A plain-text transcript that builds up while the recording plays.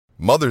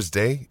Mother's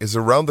Day is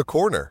around the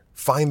corner.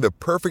 Find the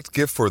perfect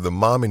gift for the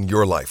mom in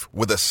your life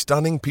with a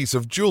stunning piece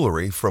of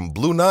jewelry from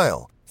Blue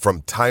Nile.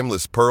 From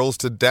timeless pearls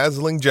to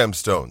dazzling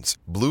gemstones,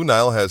 Blue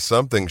Nile has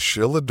something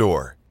she'll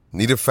adore.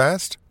 Need it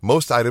fast?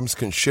 Most items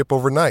can ship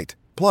overnight.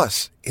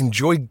 Plus,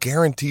 enjoy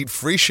guaranteed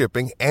free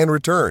shipping and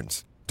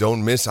returns.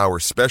 Don't miss our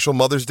special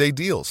Mother's Day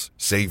deals.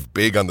 Save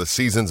big on the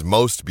season's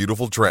most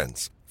beautiful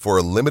trends. For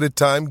a limited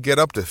time, get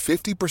up to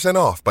 50%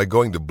 off by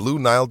going to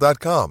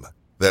BlueNile.com.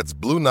 That's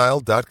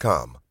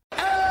BlueNile.com.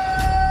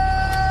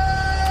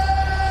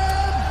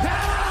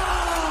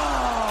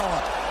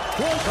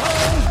 For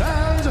those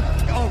fans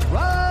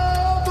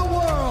around the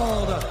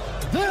world,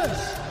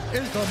 this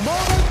is the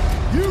moment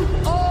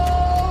you've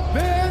all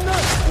been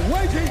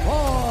waiting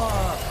for.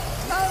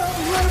 Out of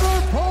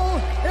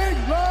Liverpool,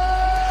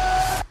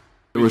 England!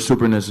 It was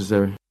super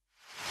necessary.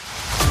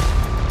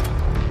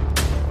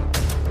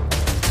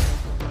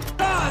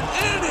 God,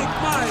 Eric,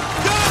 my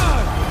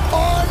God!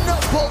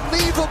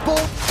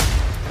 Unbelievable!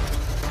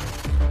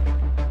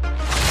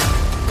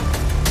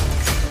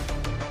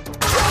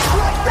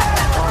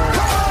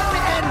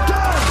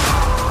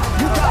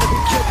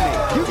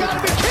 You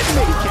gotta be kidding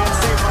me! You can't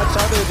say much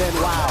other than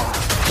wow.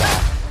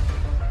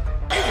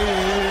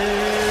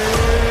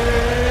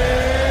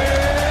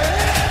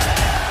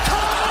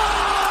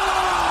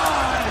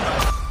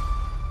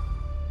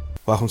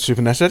 Welcome to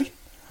Super Necessary.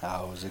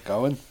 How's it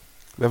going?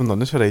 We haven't done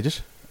this for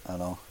ages. I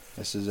know.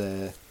 This is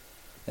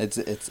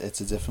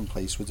it's a different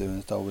place we're doing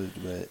it though.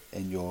 We're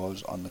in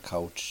yours on the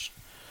couch,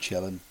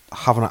 chilling.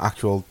 Having an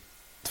actual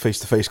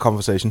face-to-face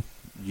conversation.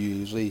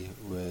 Usually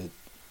we're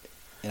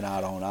in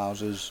our own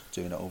houses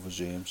doing it over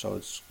Zoom, so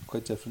it's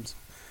quite different.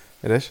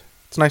 It is.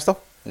 It's nice though.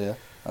 Yeah,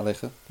 I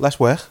like it. Less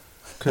work,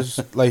 because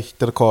like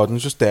the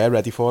recording's just there,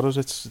 ready for us.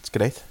 It's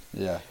great.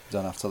 Yeah,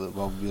 don't have to.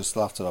 Well, we'll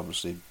still have to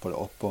obviously put it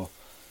up, but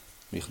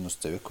we can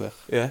just do it quick.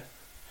 Yeah.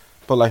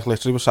 But like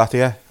literally, we're sat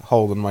here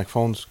holding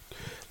microphones,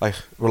 like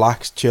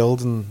relaxed,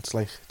 chilled, and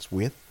it's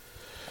weird.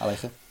 I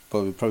like it,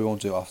 but we probably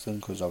won't do it often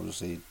because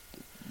obviously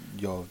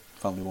your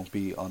family won't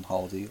be on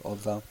holiday all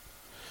the time.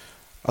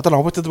 I don't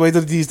know what the way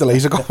that these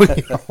delays are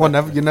going.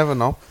 You never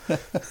know.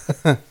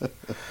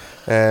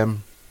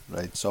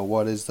 Right. So,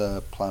 what is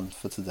the plan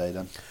for today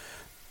then?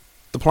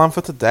 The plan for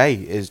today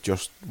is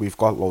just we've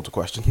got loads of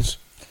questions.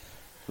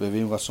 We've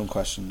even got some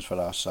questions for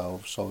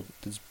ourselves. So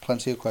there's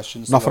plenty of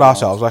questions. Not for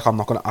ourselves. Like I'm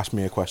not going to ask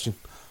me a question.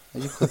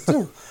 You could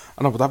do.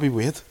 I know, but that'd be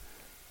weird.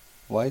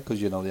 Why?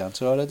 Because you know the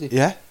answer already.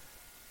 Yeah.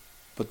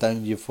 But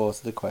then you've thought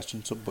of the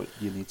question, so but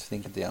you need to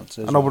think of the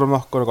answer. I know, but I'm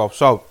not going to go.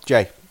 So,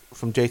 Jay,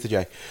 from J to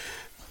J,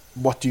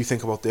 what do you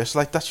think about this?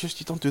 Like, that's just,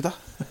 you don't do that.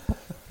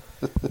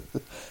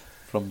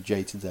 From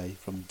J to day,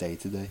 from day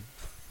to day.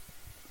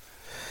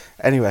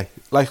 Anyway,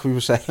 like we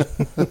were saying,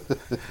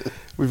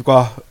 we've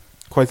got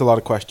quite a lot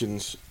of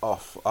questions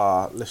off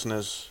our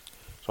listeners.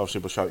 So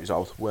obviously we'll shout these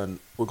out when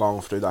we're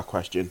going through that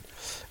question.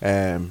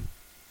 We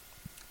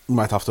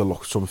might have to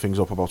look some things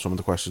up about some of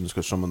the questions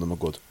because some of them are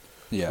good.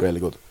 Yeah. Really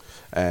good.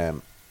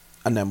 And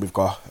then we've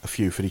got a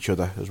few for each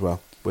other as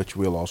well, which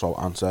we'll also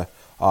answer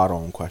our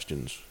own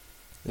questions.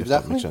 Exactly. If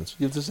that makes sense.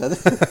 You've just said it.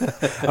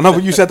 I know,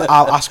 but you said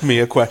I'll ask me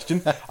a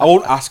question. I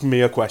won't ask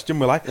me a question,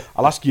 will I?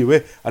 I'll ask you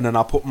it, and then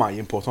I'll put my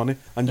input on it,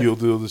 and you'll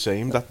do the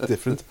same. That's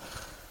different.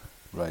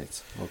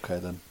 Right. Okay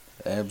then.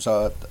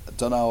 So I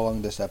don't know how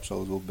long this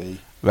episode will be.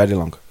 Very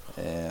long.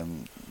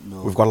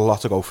 No. We've got a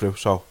lot to go through,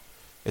 so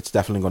it's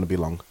definitely going to be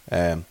long.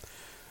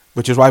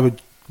 Which is why we're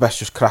best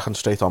just cracking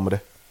straight on with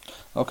it.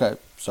 Okay,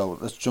 so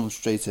let's jump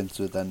straight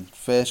into it then.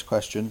 First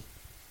question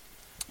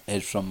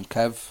is from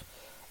Kev,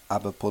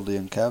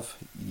 Abapudlian Kev.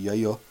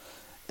 Yo.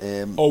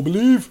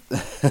 Believe.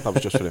 That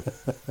was just for him.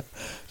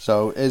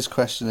 So his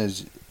question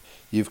is,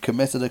 you've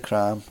committed a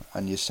crime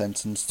and you're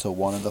sentenced to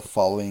one of the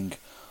following.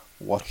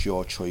 What's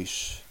your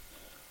choice?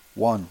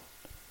 1.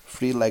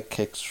 3 leg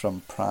kicks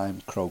from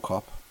Prime Crow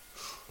Cop.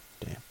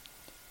 Damn.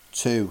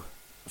 2.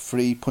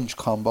 3 punch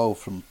combo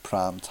from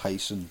Prime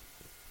Tyson.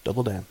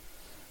 Double damn.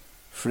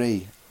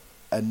 3.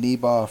 A knee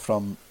bar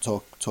from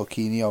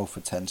Torquinho for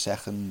 10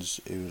 seconds,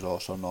 who's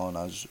also known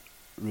as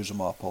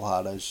Ruzamar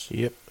Palhares.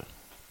 Yep.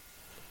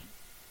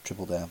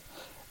 Triple damn.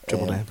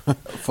 Triple damn.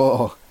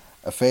 4.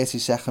 A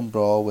 30-second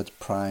brawl with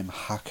Prime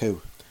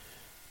Haku.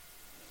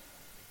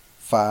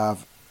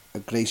 5. A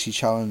Gracie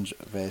challenge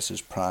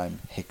versus Prime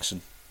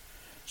Hickson.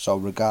 So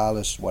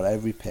regardless,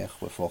 whatever we pick,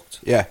 we're fucked.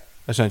 Yeah,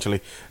 essentially.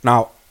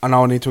 Now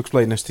I need to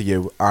explain this to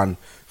you, and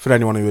for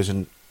anyone who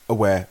isn't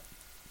aware,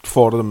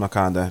 4 of them are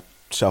kind of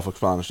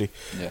self-explanatory.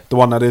 Yeah. The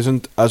one that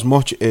isn't as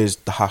much is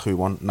the Haku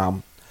one.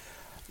 Now,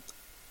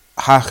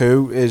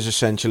 Haku is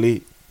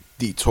essentially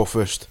the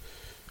toughest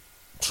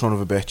son of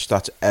a bitch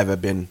that's ever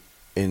been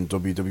in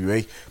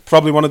WWE.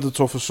 Probably one of the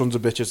toughest sons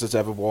of bitches that's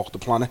ever walked the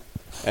planet.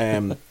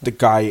 The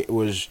guy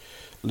was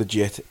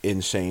legit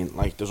insane.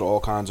 Like, there's all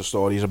kinds of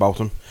stories about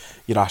him.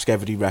 You'd ask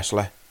every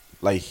wrestler,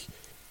 like,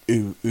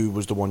 who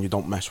was the one you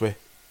don't mess with.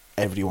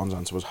 Everyone's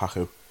answer was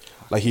Haku.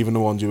 Like, even the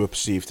ones who were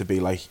perceived to be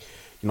like,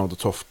 you know,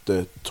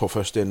 the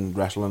toughest in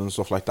wrestling and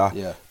stuff like that.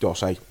 Yeah. They all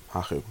say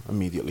Haku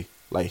immediately.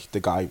 Like, the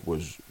guy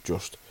was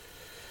just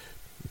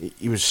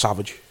he was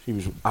savage. He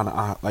was,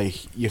 and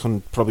like, you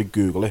can probably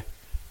Google it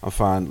and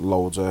find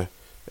loads of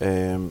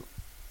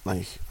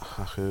like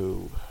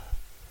Haku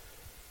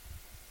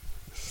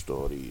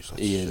stories.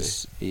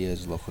 He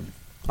is looking.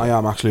 I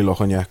am actually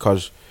looking, yeah,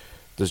 because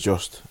there's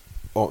just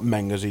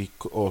Meng, as he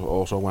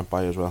also went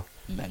by as well.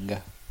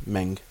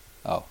 Meng.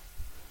 Oh.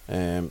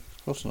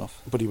 Close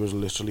enough. But he was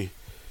literally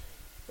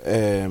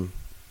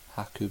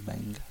Haku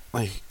Meng.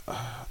 like,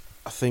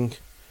 I think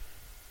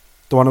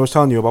the one I was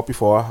telling you about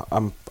before,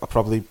 I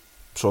probably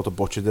sort of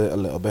butchered it a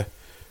little bit,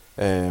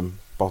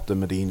 about the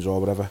Marines or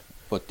whatever.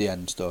 But the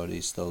end story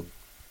is still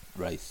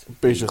right.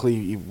 Basically,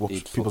 he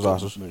whoops people's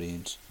asses.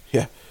 Marines.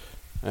 Yeah.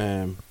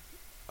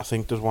 I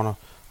think there's one.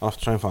 I'll have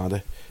to try and find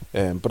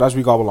it. But as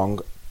we go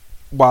along,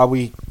 while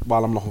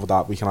I'm looking for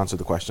that, we can answer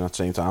the question at the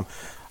same time.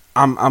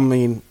 I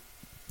mean,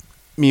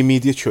 my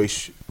immediate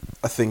choice,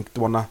 I think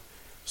the one that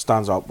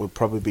stands out would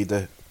probably be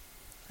the.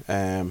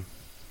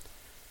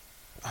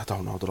 I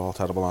don't know, they're all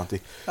terrible, aren't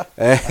they?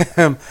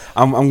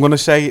 I'm going to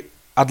say,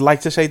 I'd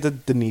like to say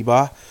the knee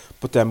bar,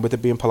 but then with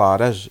it being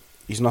Pilares,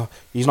 he's not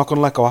going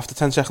to let go after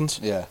 10 seconds.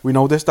 Yeah. We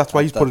know this, that's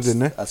why he's put it in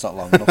there. That's not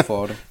long enough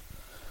for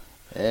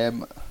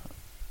him.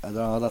 I don't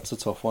know, that's a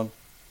tough one.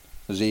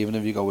 Because even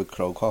if you go with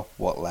Crow Cop,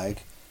 what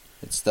leg?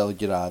 It's still,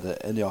 you're either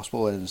in the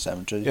hospital or in the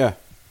cemetery. Yeah.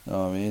 You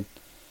know what I mean?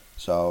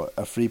 So,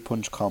 a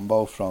 3-punch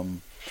combo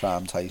from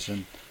Prime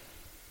Tyson.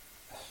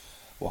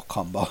 What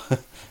combo?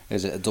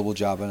 Is it a double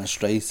jab and a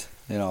straight?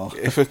 You know,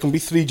 if it can be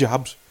 3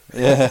 jabs.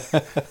 Yeah.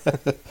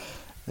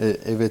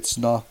 If it's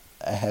not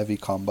a heavy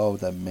combo,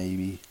 then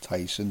maybe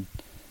Tyson.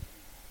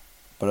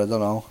 But I don't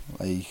know.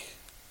 Like,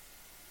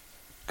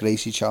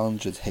 Gracie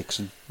challenged with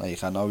Hickson.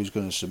 Like, I know he's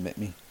going to submit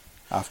me.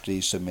 After he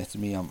submitted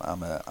me, I'm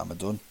a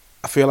done.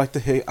 I feel like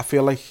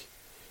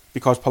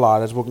because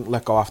Pilares wouldn't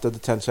let go after the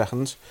 10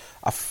 seconds,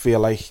 I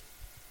feel like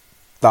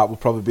that would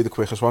probably be the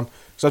quickest one.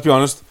 So let's be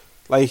honest.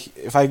 Like,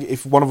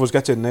 if one of us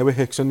gets in there with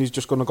Hickson, he's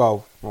just going to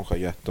go, okay,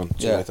 yeah, done.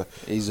 See you later.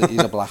 He's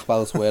a black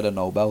belt, we're a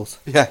no belt.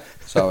 Yeah.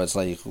 So it's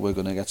like, we're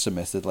going to get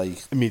submitted,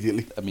 like...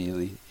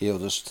 Immediately. He'll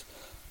just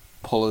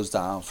pull us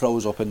down, throw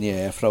us up in the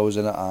air, throw us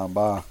in an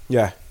armbar.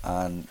 Yeah.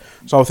 And...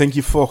 So I think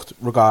you're fucked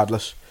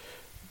regardless.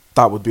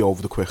 That would be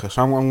over the quickest.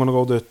 I'm going to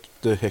go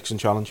the Hickson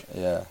challenge.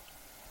 Yeah.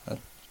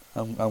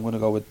 I'm going to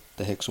go with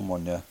the Hickson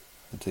one, yeah.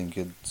 I think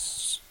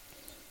it's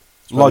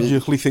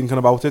logically thinking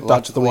about it,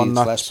 that's the one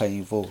that's less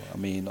painful. I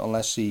mean,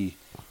 unless he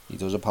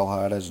does a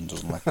Pilares and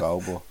doesn't let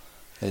go, but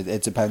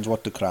it depends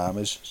what the crime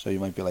is. So you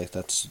might be like,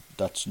 that's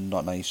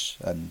not nice,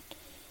 and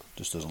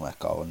just doesn't let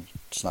go and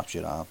snaps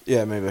your arm.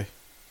 Yeah, maybe.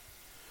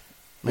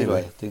 Anyway,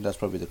 I think that's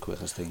probably the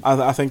quickest thing.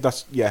 I think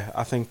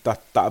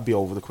that'd be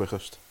over the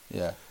quickest.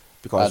 Yeah,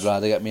 because I'd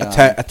rather get me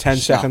a 10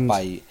 second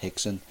by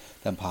Hickson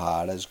than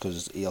Pilares,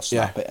 because he'll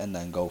snap it and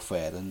then go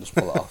further and just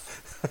pull it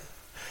off.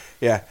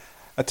 Yeah.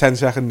 A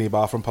 10-second knee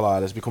bar from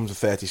Pilares becomes a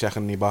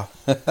 30-second knee bar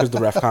because the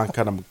ref can't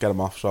get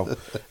him off. So,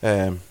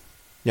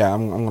 yeah,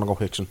 I'm going to go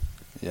Hickson.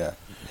 Yeah,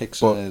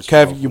 Hickson but is...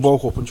 Kev, you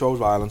woke up and chose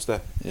violence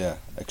there. Yeah,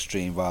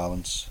 extreme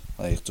violence.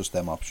 Like, just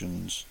them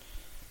options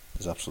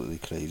is absolutely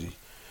crazy.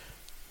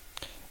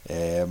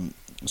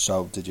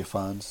 So, did you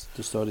find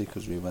the story?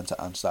 Because we went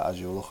to answer that as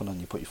you were looking and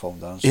you put your phone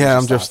down. So yeah,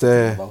 I'm just...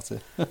 about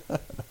it.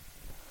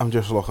 I'm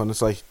just looking.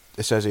 It's like,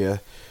 it says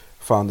here,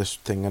 found this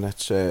thing and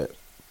it's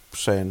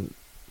saying...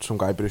 some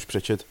guy, Bruce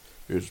Pritchard,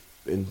 who's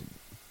in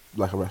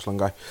like a wrestling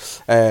guy,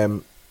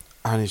 and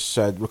he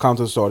said,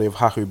 recounted the story of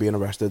Haku being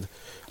arrested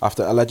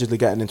after allegedly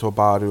getting into a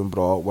barroom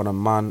brawl when a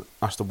man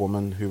asked a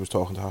woman who was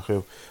talking to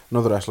Haku,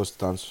 another wrestler, to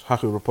dance.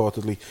 Haku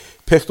reportedly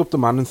picked up the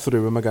man and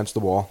threw him against the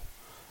wall.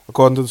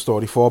 According to the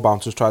story, 4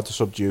 bouncers tried to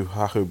subdue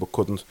Haku but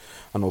couldn't,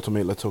 and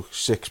ultimately took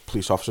 6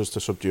 police officers to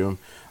subdue him,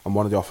 and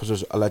one of the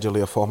officers,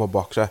 allegedly a former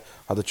boxer,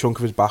 had a chunk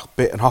of his back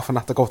bitten off and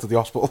had to go to the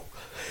hospital.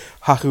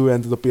 Haku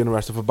ended up being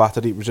arrested for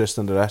battery,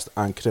 resisting arrest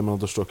and criminal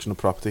destruction of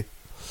property.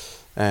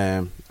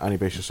 And he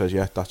basically says,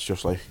 yeah, that's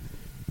just like...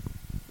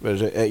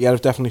 yeah,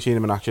 I've definitely seen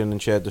him in action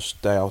and shared the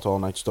Stay Out All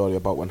Night story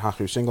about when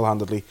Haku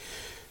single-handedly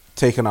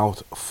taken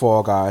out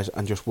 4 guys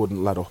and just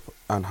wouldn't let up,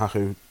 and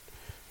Haku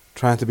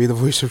trying to be the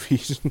voice of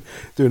reason,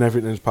 doing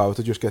everything in his power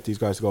to just get these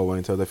guys to go away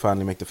until they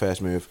finally make the first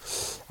move,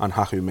 and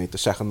Haku made the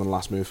second and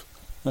last move.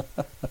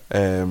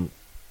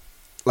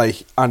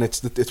 Like, and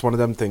it's one of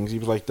them things. He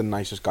was like the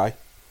nicest guy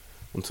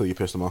until you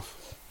pissed him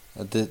off.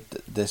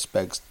 This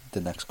begs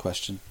the next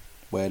question: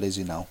 where is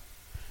he now?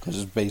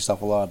 Because it's based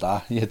off a lot of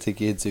that. You think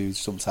he'd do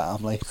some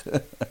time, like.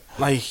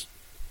 Like,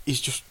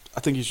 I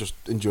think he's just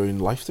enjoying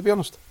life, to be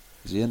honest.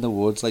 Is he in the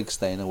woods, like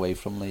staying away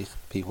from like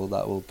people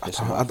that will piss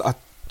him off? I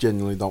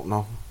genuinely don't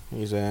know.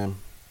 He's yeah,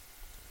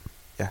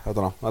 I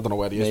don't know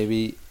where he is.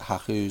 Maybe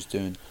Haku's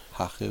doing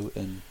Haku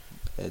in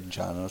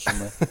China or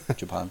somewhere,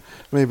 Japan.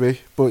 Maybe,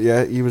 but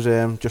yeah, he was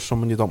just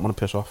someone you don't want to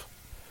piss off,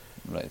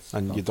 right?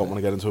 And you don't want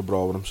to get into a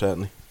brawl with him,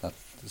 certainly.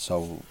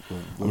 So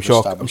I'm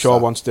sure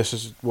once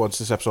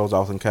this episode's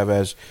out and Kev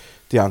has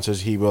the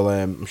answers, he will.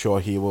 I'm sure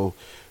he will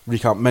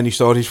recount many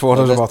stories for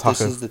us about Haku.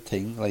 This is the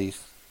thing, like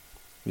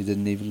We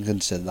didn't even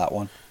consider that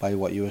one by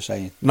what you were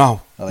saying.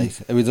 No, Like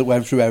we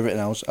went through everything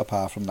else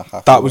apart from the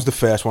hack. that was the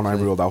first one I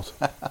ruled out.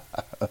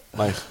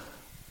 Like,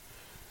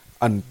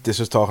 and this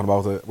is talking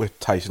about it with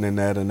Tyson in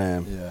there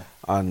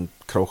and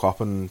Krokop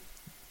and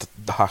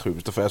the Haku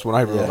was the first one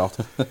I ruled out.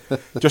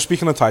 Just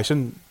speaking of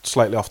Tyson,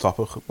 slightly off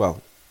topic.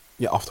 Well,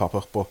 yeah, off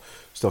topic, but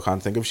still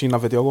can't think. Have you seen that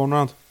video going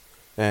around?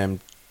 I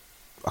can't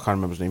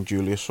remember his name.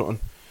 Julius something,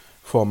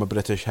 former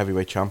British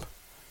heavyweight champ,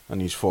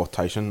 and he's fought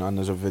Tyson. And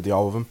there's a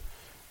video of him,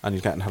 and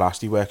he's getting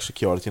harassed. He works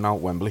security now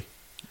at Wembley.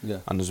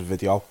 Yeah. And there's a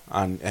video,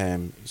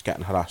 and he's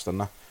getting harassed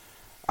and that.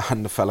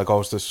 And the fella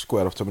goes to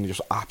square up to him, and he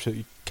just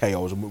absolutely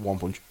KOs him with one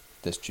punch.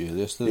 This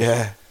Julius does?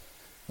 Yeah.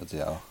 Bloody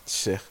hell. It's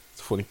sick.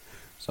 It's funny.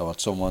 So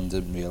what, someone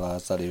didn't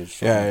realise that he was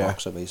from a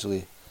boxer,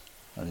 basically.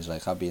 And he's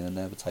like, I've been in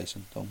there with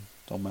Tyson,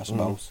 don't mess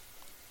about.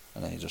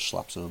 And then he just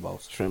slaps him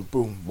about. Shrimp,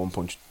 boom, one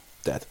punch,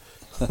 dead.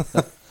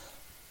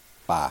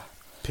 Bah.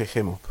 Pick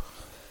him up.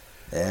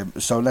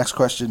 So next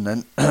question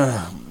then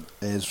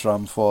is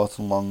from Fort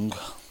Long.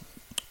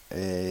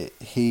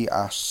 He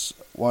asks,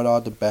 what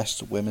are the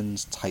best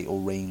women's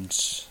title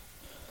reigns?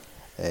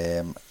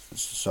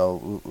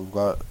 So we've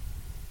got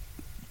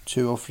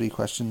 2 or 3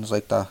 questions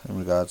like that in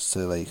regards to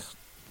like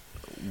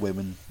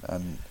women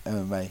and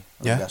MMA.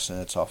 I'm guessing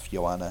it's off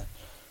Joanna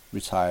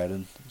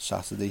retiring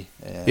Saturday.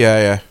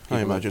 I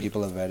imagine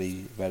people are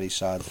very, very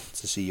sad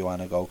to see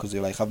Joanna go because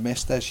they're like, I've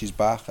missed her, she's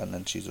back, and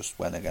then she just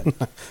went again.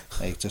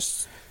 Like,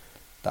 just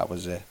that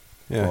was it.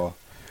 Yeah. But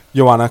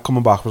Joanna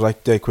coming back was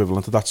like the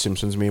equivalent of that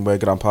Simpsons meme where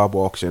Grandpa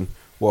walks in,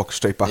 walks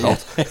straight back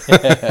out.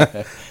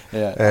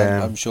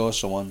 I'm sure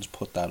someone's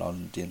put that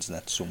on the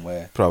internet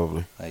somewhere.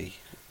 Probably. Like,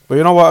 but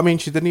you know what I mean?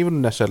 She didn't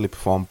even necessarily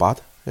perform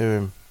bad.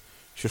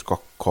 She just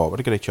got caught with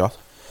a great shot.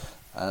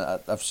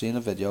 I've seen a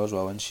video as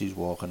well when she's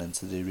walking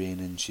into the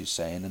arena and she's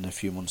saying in a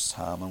few months'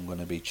 time I'm going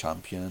to be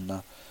champion and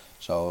that.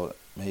 So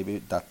maybe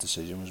that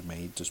decision was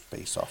made just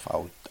based off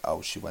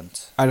how she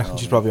went. I reckon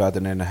she's probably had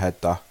it in her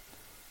head that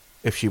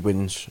if she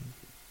wins,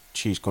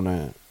 she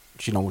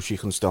knows she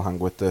can still hang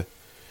with the,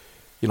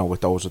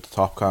 with those at the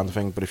top kind of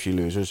thing. But if she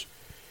loses,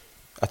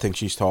 I think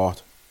she's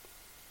thought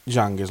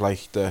Zhang is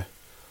like the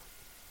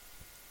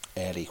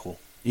air equal.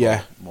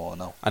 Yeah. More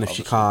now. And if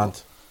she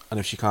can't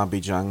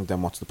beat Zhang,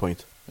 then what's the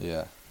point?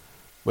 Yeah.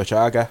 Which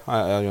I get.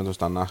 I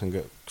understand that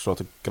and sort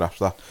of grasp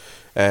that.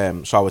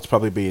 So it's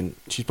probably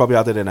she's probably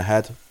had it in her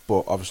head,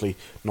 but obviously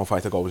no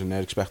fighter goes in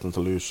there expecting to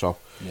lose. So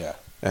yeah.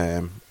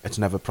 It's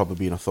never probably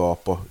been a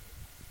thought, but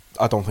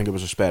I don't think it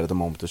was a spur of the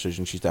moment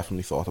decision. She's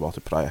definitely thought about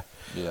it prior.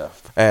 Yeah.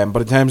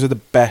 But in terms of the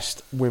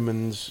best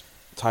women's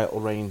title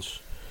reigns,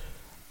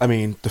 I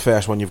mean, the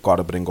first one you've got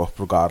to bring up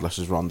regardless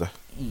is Ronda.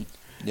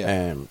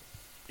 Yeah.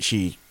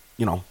 She,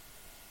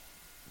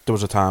 there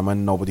was a time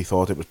when nobody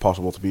thought it was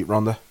possible to beat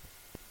Ronda,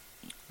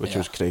 which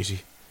was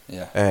crazy.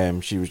 Yeah.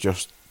 She was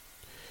just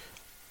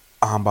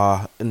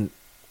armbarring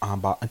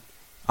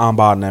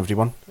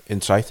everyone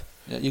in sight.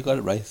 Yeah, you got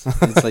it right.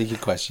 It's like your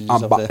questions. I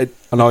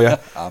know, yeah.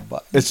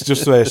 It's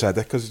just the way I said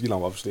it because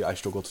obviously I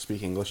struggle to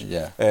speak English.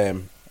 Yeah.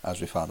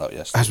 As we found out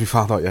yesterday.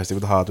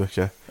 With the Hardwick,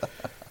 yeah.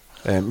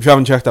 If you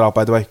haven't checked it out,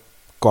 by the way,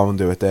 go and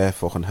do it. They're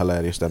fucking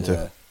hilarious, them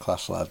too.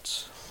 Class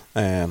lads.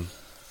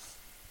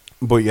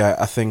 But yeah,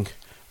 I think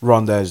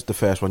Ronda is the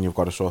first one you've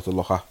got to sort of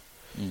look at.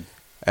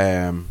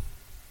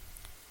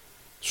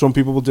 Some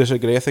people will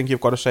disagree. I think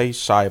you've got to say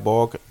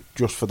Cyborg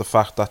just for the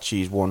fact that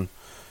she's won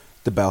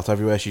the belt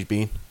everywhere she's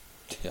been.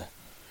 Yeah.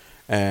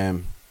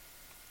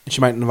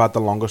 She mightn't have had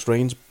the longest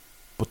reigns,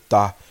 but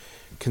that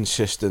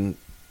consistent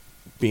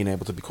being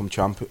able to become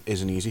champ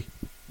isn't easy.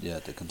 Yeah,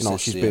 the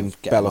consistency. She's been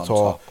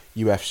Bellator,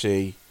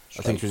 UFC.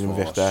 I think she was in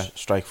Victor,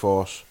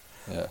 Strikeforce.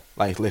 Yeah.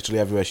 Like literally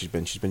everywhere she's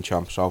been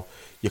champ. So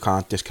you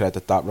can't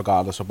discredit that,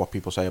 regardless of what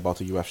people say about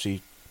the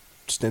UFC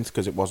stint,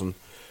 because it wasn't.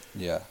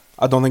 Yeah.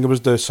 I don't think it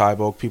was the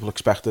Cyborg people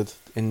expected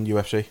in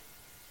UFC.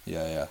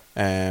 Yeah.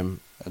 And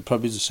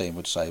probably the same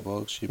with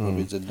Cyborg. She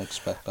probably didn't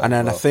expect that. And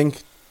then I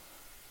think,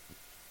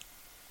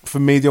 for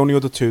me, the only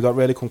other two that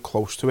really come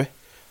close to it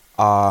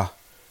are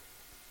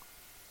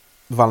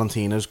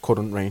Valentina's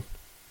current reign.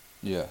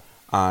 Yeah.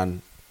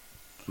 And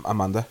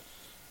Amanda.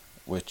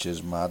 Which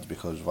is mad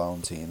because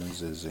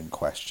Valentina's is in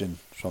question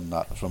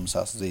from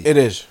Saturday. It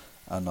is.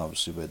 And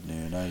obviously with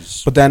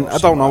Nunes. But then, I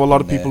don't know, a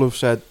lot of people have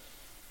said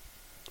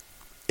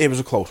it was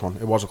a close one.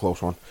 It was a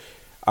close one.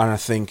 And I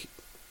think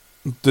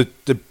the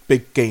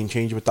big game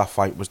changer with that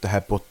fight was the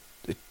headbutt.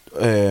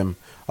 I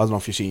don't know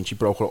if you've seen, she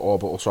broke her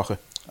orbital socket.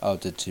 Oh,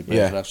 did she break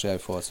it? Actually, I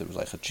thought it was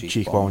like a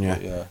cheekbone.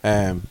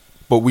 Yeah.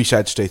 But we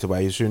said straight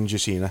away, as soon as you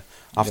seen her,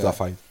 after that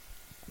fight,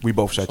 we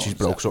both said she's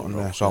broke something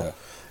there. So,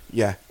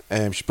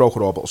 she broke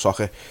her orbital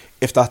socket.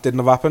 If that didn't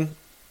have happened,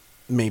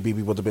 maybe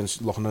we would have been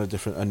looking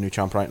at a new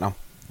champ right now.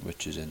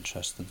 Which is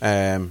interesting.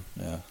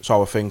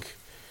 So I think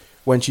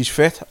when she's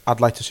fit, I'd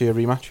like to see a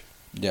rematch.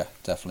 Yeah,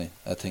 definitely.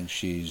 I think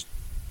she's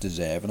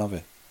deserving of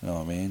it. You know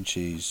what I mean?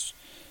 She's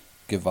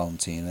give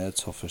Valentina the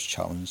toughest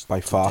challenge by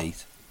far.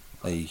 Date.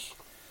 Like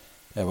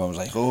everyone was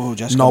like, "Oh,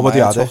 Jessica nobody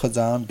Meyer had took it. Her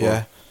down."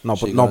 But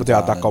nobody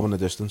had that going the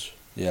distance.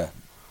 Yeah,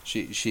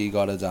 she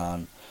got her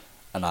down,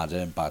 and had her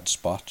in bad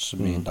spots. I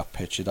mean, that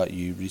picture that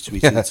you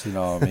retweeted, you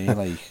know what I mean?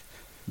 Like,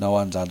 no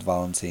one's had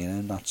Valentina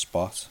in that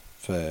spot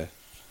for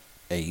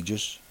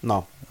ages.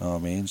 No. You know what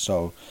I mean?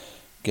 So,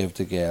 give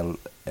the girl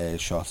a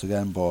shot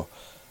again, but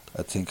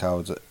I think I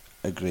would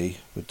agree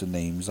with the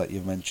names that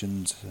you've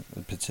mentioned,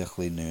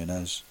 particularly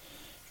Nunes,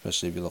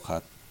 especially if you look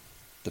at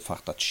the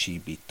fact that she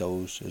beat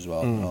those as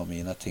well. You know what I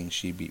mean? I think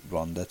she beat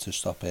Ronda to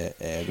stop her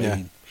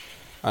rain.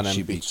 And then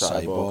She beat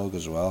Cyborg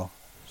as well.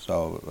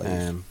 So,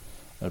 like,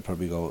 I'd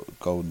probably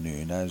go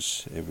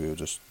Nunes if we were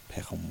just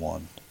picking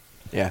one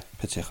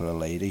particular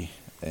lady.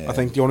 I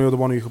think the only other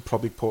one you could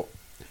probably put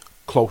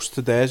close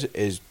to theirs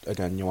is,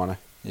 again, Joanna.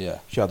 Yeah.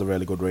 She had a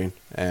really good reign.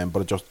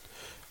 But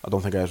I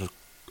don't think hers was...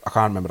 I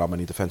can't remember how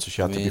many defences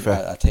she had, to be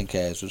fair. I think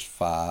hers was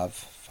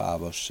five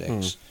or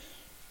six.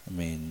 I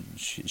mean,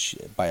 she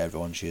by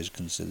everyone, she is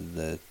considered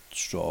the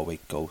strawweight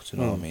GOAT, you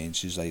know what I mean?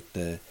 She's like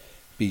the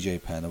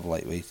BJ Penn of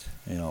lightweight,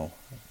 you know.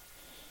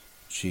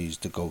 She's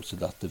the GOAT of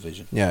that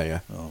division. Yeah. You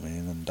know what I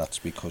mean? And that's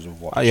because of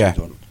what she's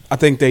done. I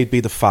think they'd be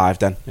the 5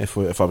 then. If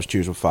I was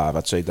choosing 5,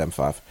 I'd say them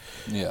 5.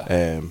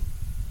 Yeah.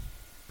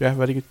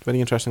 Very good,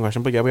 very interesting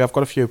question. But yeah, we have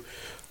got a few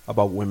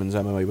about women's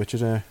MMA, which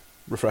is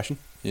refreshing.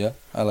 Yeah,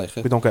 I like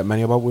it. We don't get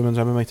many about women's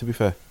MMA, to be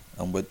fair.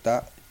 And with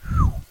that,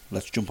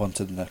 let's jump on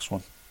to the next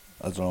one.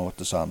 I don't know what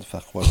the sound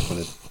effect was, but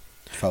it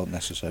felt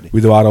necessary.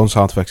 We do our own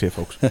sound effects here,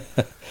 folks.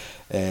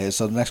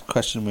 So the next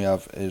question we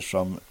have is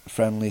from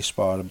Friendly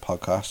Sparring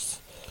Podcast.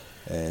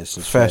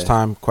 First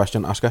time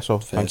question asker, so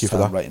thank you for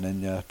that. Writing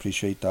in, yeah,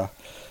 appreciate that.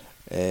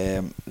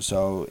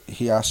 So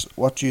he asks,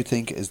 what do you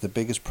think is the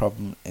biggest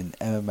problem in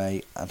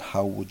MMA and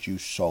how would you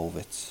solve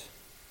it?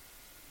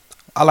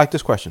 I like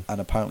this question. And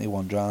apparently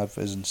OneDrive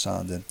isn't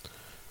sounding.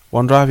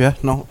 OneDrive, yeah?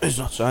 No, it's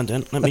not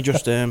sounding. Let me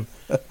just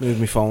move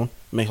my phone,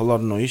 make a lot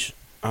of noise,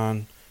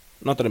 and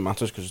not that it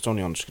matters because it's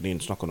only on the screen,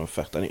 it's not going to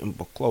affect anything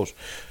but close.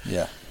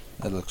 Yeah,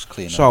 it looks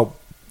cleaner. So,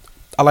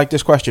 I like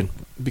this question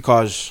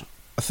because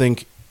I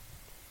think,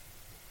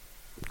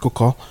 good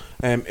call.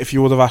 If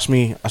you would have asked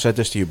me, I said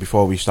this to you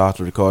before we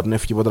started recording,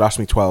 if you would have asked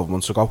me 12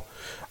 months ago,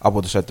 I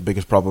would have said the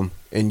biggest problem,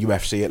 in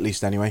UFC at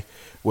least anyway,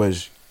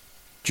 was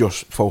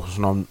just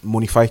focusing on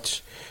money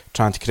fights,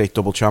 trying to create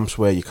double champs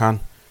where you can.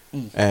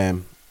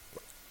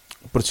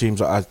 But it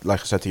seems like I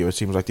said to you, it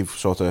seems like they've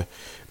sort of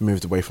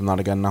moved away from that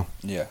again now.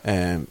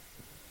 Yeah.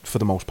 For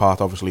the most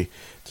part, obviously,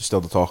 there's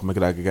still the talk of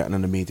McGregor getting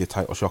an immediate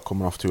title shot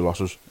coming off 2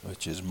 losses.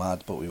 Which is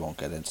mad, but we won't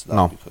get into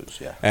that because,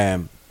 yeah.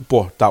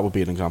 But that would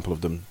be an example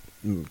of them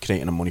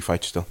creating a money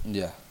fight still.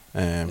 Yeah.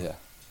 Yeah.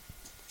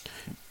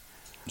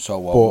 So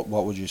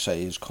what would you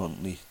say is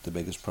currently the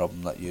biggest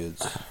problem that you'd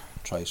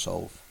try to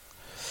solve?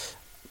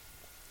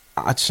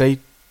 I'd say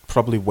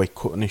probably weight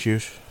cutting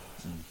issues.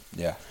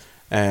 Yeah.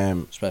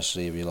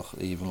 Especially if you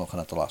looking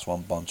at the last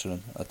one,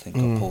 Bontarin, I think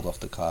got pulled off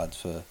the card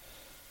for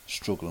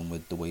struggling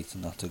with the weight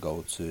and that to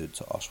go to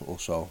hospital.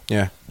 So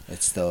yeah,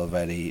 it's still a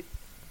very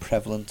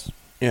prevalent.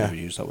 Yeah, I've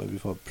used that word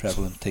before.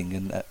 Prevalent thing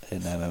in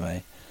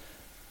MMA.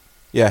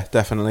 Yeah,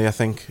 definitely. I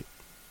think,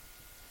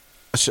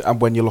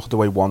 and when you look at the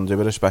way one do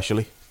it,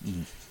 especially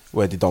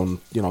where they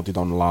don't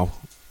allow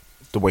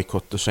the weight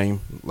cut the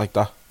same like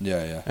that.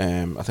 Yeah.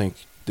 I think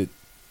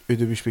who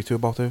did we speak to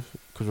about it?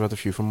 Because we had a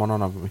few from one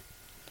on, haven't we?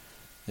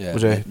 Yeah,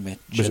 was it Mitch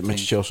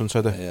Chilson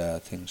said it? Yeah, I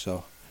think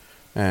so.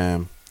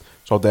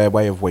 So their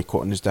way of weight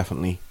cutting is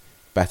definitely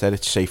better.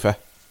 It's safer,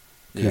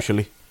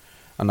 crucially,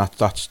 and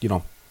that's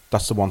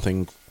the one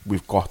thing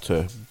we've got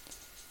to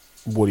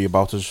worry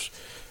about as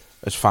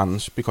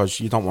fans, because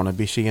you don't want to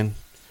be seeing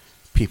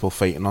people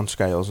fighting on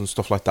scales and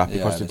stuff like that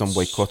because they've done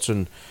weight cuts,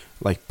 and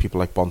like people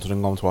like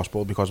Bontarin going to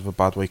hospital because of a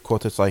bad weight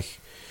cut. It's like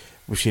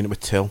we've seen it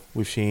with Till.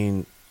 We've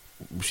seen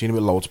it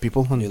with loads of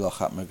people. And you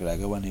look at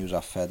McGregor when he was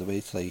at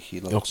featherweight, like he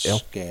looked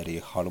scary,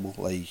 horrible.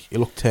 Like he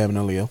looked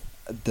terminally ill.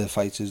 The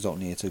fighters don't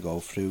need to go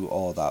through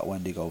all that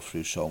when they go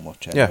through so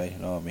much anyway.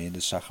 You know what I mean?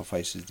 The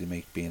sacrifices they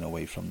make, being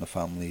away from the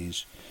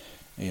families,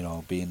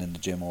 being in the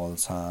gym all the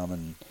time,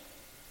 and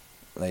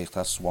like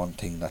that's one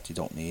thing that you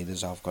don't need.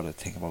 Is I've got to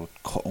think about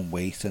cutting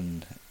weight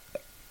and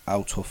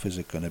how tough is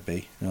it going to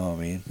be? You know what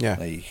I mean? Yeah.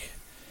 Like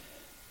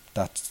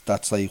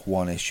that's like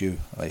one issue.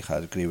 Like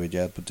I'd agree with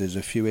you, but there's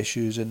a few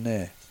issues in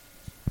there.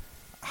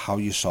 How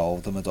you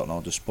solve them, I don't know.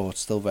 The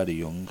sport's still very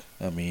young.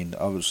 I mean,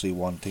 obviously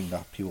one thing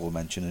that people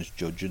mention is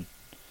judging.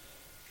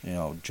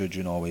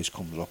 Judging always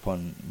comes up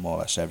on more or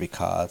less every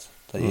card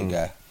that you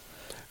get.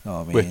 You know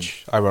what I mean?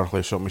 Which,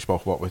 ironically, is something we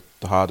spoke about with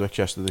the Hardwick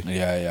yesterday.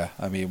 Yeah.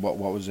 I mean, what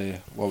was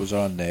it? What was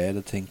on there?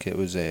 I think it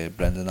was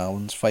Brendan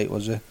Allen's fight,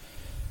 was it?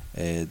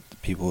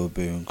 People were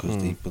booing because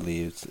they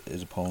believed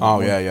his opponent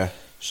won. Yeah.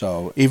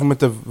 So even with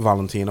the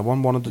Valentina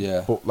one of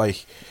the but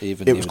like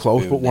even it was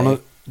close, but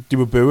they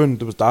were booing.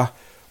 There was that.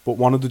 But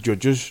one of the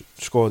judges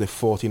scored a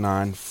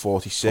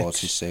 49-46.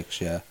 46,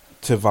 yeah.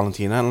 To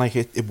Valentina, and like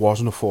it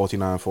wasn't a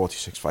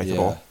 49-46 fight at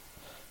all.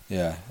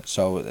 Yeah,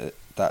 so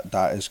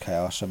that is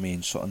chaos. I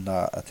mean, something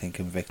that I think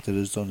Invicta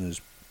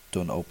has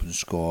done open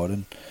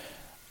scoring.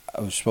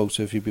 I've spoken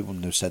to a few people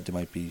and they've said there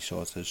might be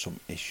sort of some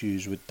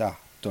issues with that.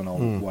 Don't know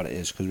what it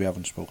is because we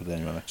haven't spoken to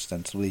anyone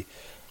extensively.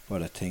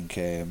 But I think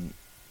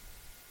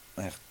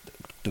like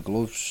the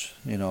gloves,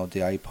 you know,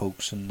 the eye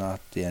pokes and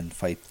that, the end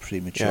fight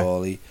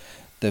prematurely.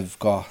 They've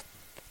got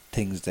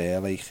things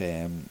there like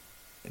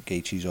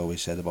Gaethje's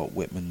always said about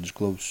Whitman's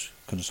gloves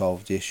can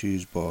solve the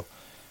issues, but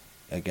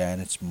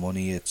again, it's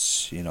money,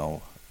 it's, you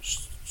know,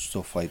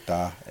 stuff like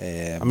that.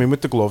 I mean,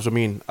 with the gloves, I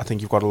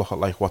think you've got to look at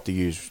like what they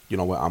use, you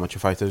know, with amateur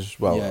fighters,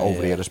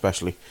 over here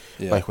especially,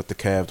 like with the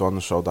curved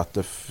ones, so that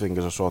the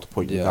fingers are sort of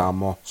pointing down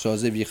more. So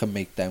as if you can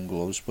make them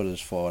gloves, but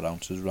it's 4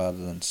 ounces rather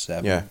than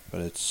 7. Yeah.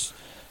 But it's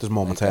there's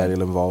more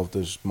material involved,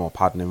 there's more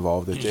padding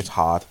involved, it's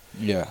hard.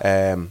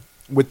 Yeah.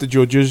 With the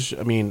judges,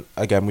 I mean,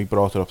 again, we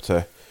brought it up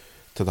to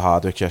the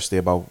Hardwick yesterday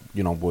about,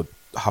 you know, would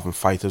having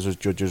fighters as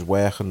judges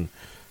work, and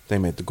they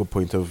made the good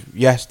point of,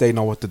 yes, they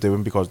know what they're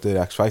doing because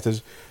they're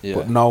ex-fighters,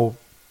 but no,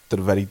 they're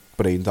a very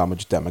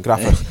brain-damaged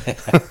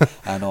demographic.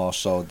 And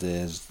also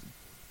there's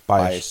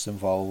bias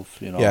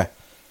involved, you know. Yeah.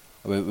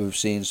 We've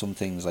seen some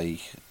things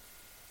like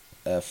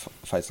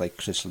fights like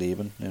Chris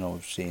Leben, you know,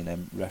 we've seen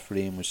him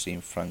refereeing, we've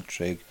seen Frank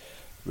Trigg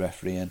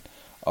refereeing.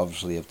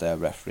 Obviously, if they're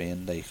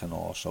refereeing, they can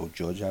also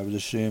judge, I would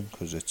assume,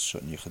 because it's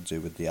something you can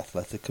do with the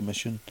Athletic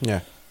Commission.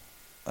 Yeah.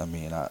 I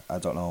mean, I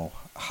don't know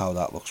how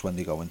that looks when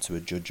they go into a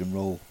judging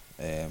role.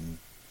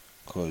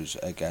 Because,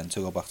 again,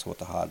 to go back to what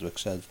the Hardwick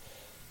said,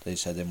 they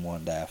said in one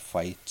of their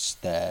fights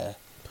there...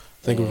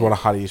 I think it was one of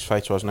Harry's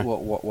fights, wasn't it?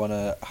 One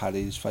of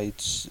Harry's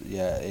fights,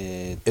 yeah.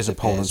 His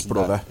opponent's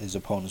brother. His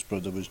opponent's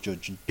brother was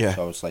judging. Yeah.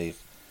 So it's like,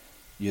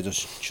 you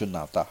just shouldn't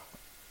have that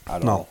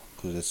at all,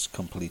 because it's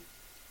complete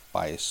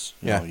bias.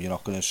 You know, you're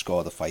not going to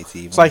score the fight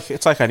even.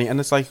 It's like any, and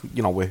it's like,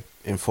 you know,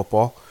 in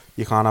football,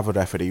 you can't have a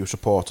referee who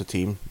supports a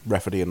team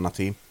refereeing that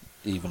team.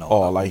 Even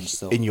or like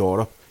in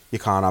Europe, you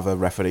can't have a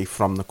referee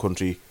from the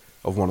country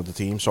of one of the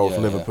teams. So if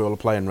Liverpool are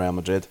playing Real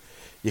Madrid,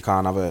 you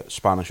can't have a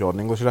Spanish or an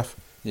English ref.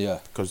 Yeah,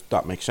 because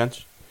that makes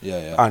sense.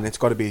 Yeah. And it's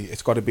got to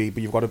be,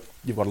 but you've got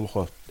to look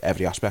at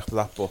every aspect of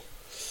that. But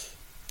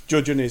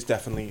judging is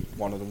definitely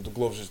one of them. The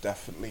gloves is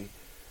definitely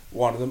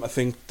one of them. I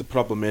think the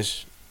problem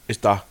is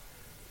that,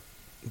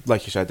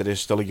 like you said, it is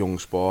still a young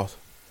sport,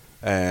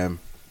 and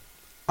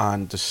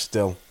there's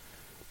still,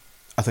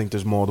 I think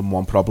there's more than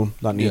one problem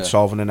that needs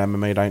solving in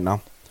MMA right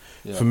now.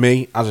 Yeah. For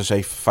me, as I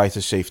say,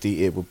 fighter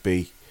safety, it would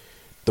be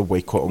the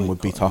weight cutting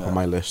would be top of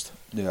my list.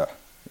 Yeah,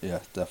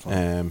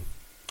 definitely.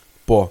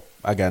 But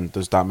again,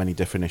 there's that many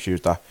different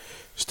issues that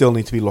still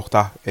need to be looked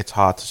at. It's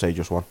hard to say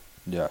just one.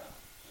 Yeah.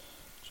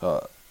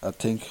 So I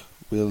think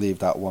we'll leave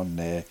that one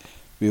there.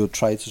 We'll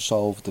try to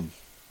solve them.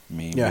 I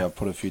mean, we have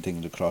put a few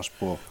things across,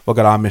 but look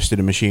at our Mystery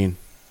the Machine.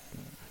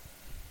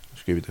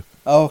 Scooby-Doo.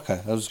 Oh,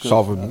 okay. That was good.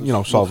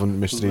 Solving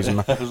mysteries and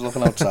that. I was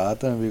looking outside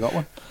then we got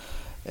one.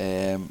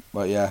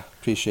 But yeah,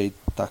 appreciate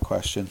that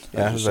question.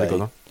 Yeah, it was very good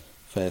one.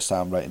 First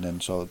time writing in,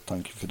 so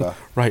thank you for that.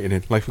 Writing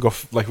in, like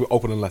we're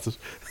opening letters.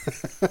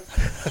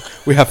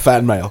 We have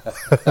fan mail.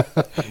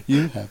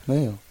 You have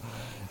mail.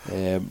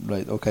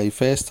 Right, okay.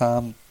 First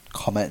time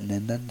commenting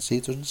in then. See,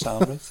 it doesn't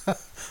sound right.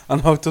 I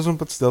know it doesn't,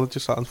 but still, it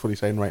just sounds funny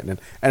saying writing in.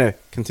 Anyway,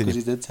 continue.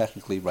 Because he did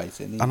technically write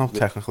in. I know,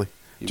 technically.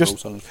 He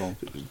wrote on his phone.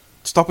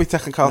 Stop with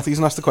technicalities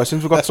and ask the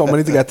questions. We've got so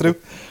many to get through.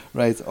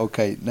 Right,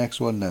 okay.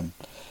 Next one then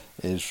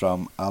is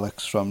from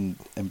Alex from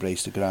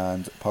Embrace the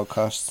Grind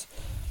podcast.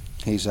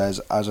 He says,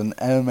 as an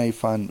MMA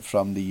fan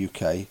from the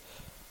UK,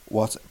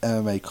 what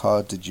MMA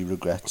card did you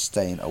regret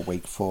staying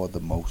awake for the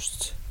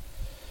most?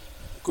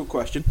 Good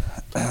question.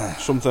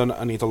 Something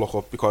I need to look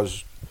up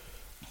because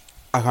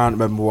I can't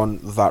remember one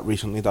that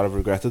recently that I've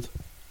regretted.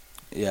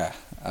 Yeah,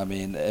 I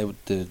mean,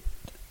 it'd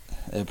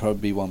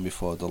probably be one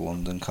before the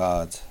London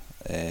card.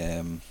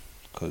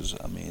 Because,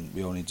 I mean,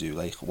 we only do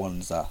like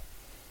ones that...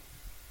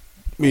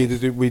 We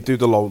do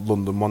the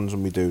London ones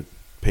and we do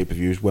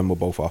pay-per-views when we're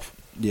both off.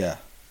 Yeah.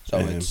 So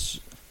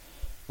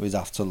we'd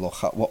have to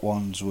look at what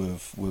ones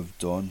we've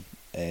done,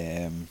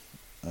 and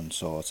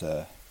sort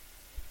of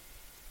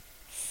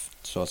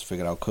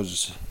figure out,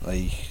 because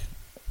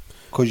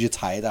you're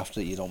tired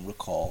after you don't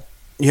recall.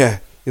 Yeah,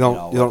 you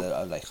don't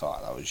like, oh,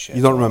 that was shit.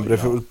 You don't remember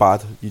if it was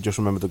bad. You just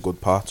remember the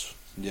good parts.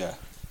 Yeah.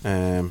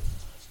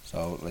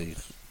 So like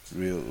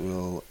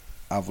we'll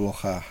have a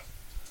look at.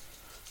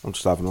 I'm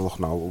just having a look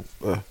now.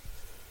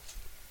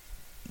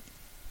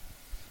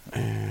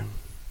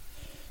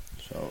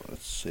 So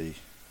let's see.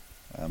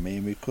 I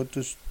mean, we could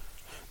just...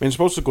 I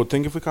suppose it's a good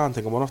thing if we can't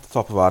think of one off the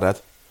top of our head.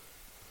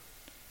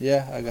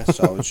 Yeah, I guess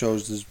so. It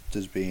shows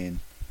there's been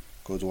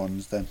good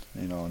ones then,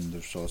 you know, and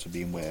they've sort of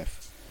been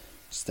worth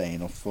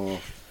staying up for.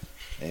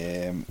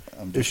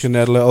 If you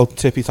need a little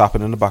tippy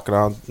tapping in the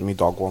background, my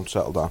dog won't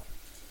settle down.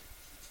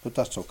 But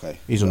that's okay.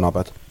 He's a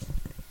knobhead.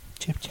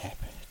 Tip tap.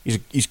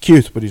 He's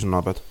cute, but he's a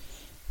knobhead.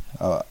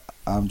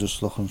 I'm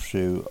just looking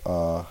through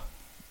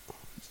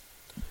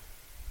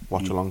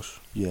watch-alongs.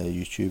 Yeah,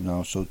 YouTube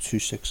now. So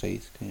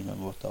 268. Can you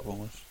remember what that one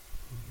was?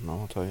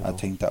 No, I'll tell you. I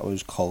think that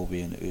was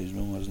Colby and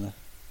Usman, wasn't it?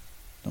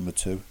 Number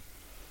 2.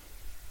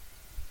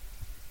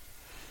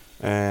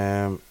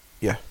 Yeah.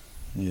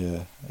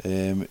 Yeah.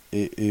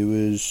 It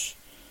was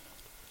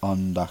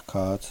on that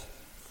card.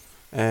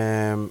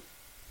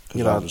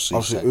 Because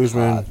obviously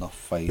Usman, not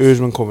fight.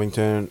 Usman,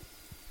 Covington,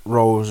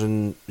 Rose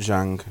and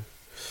Zhang,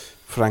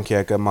 Frankie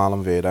Edgar,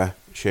 Marlon Vera,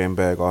 Shane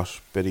Burgos,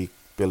 Billy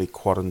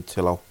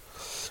Quarantillo,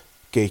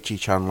 Gaethje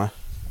Chandler.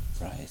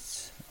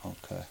 Right,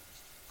 okay.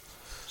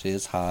 See,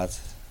 it's hard.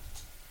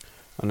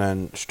 And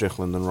then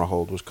Strickland and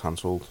Rockhold was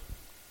cancelled.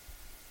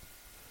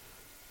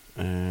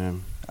 I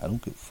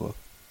don't give a fuck.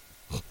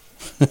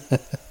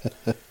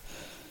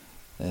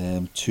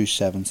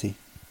 270.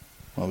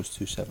 What was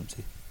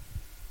 270?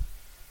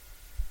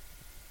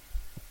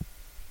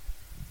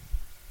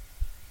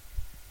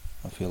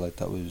 I feel like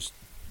that was...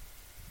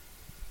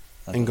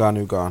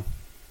 Ngannou gone.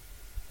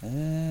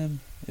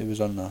 It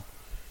was on that.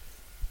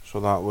 So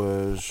that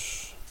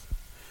was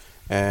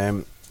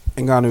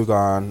Ngannou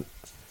gone,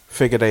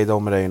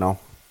 Figueiredo Moreno,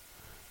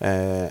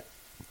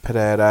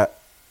 Pereira,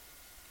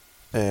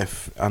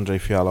 Andre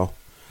Fiallo,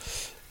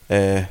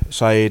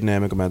 Saeed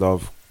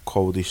Nurmagomedov,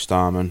 Cody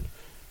Starman,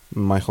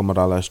 Michael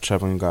Morales,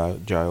 Trevor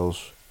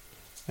Giles,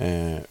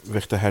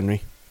 Victor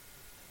Henry,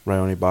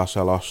 Raoni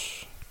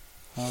Barcelos,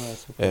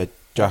 Okay.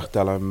 Jack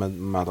Della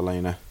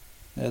Maddalena.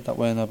 Yeah, that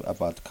weren't a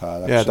bad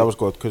card. Yeah, that was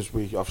good because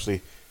we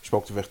obviously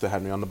spoke to Victor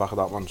Henry on the back of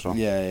that one. So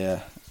Yeah.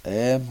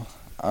 I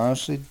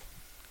honestly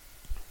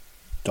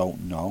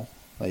don't know.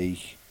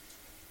 Like,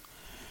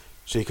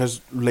 see,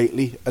 because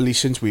lately, at least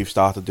since we've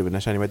started doing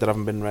this anyway, there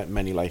haven't been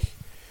many like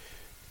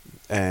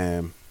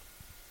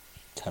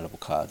terrible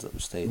cards that were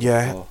stayed.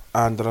 yeah, before.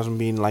 and there hasn't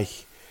been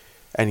like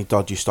any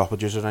dodgy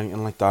stoppages or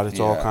anything like that. It's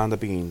all Yeah. kind of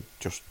been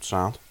just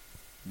sound.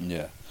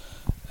 Yeah.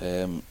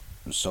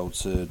 So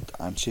to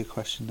answer your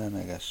question, then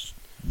I guess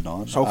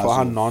none. So as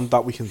far, of none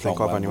that we can from think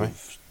of when anyway.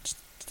 we've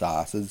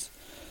started.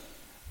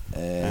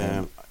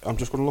 I'm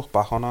just going to look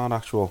back on our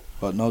actual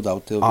But no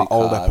doubt there'll our be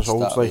old cards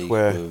episodes, that like,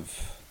 where-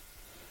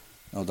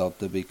 no doubt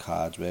there'll be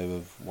cards where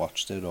we've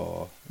watched it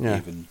or Yeah.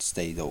 even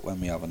stayed up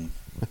when we haven't.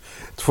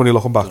 It's funny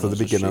looking back to Don't the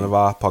know, it's a beginning shame. of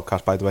our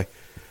podcast, by the way.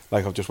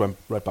 Like, I've just went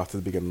right back to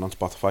the beginning on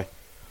Spotify.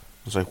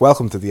 It's like,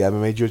 welcome to the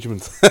MMA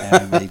Judgment.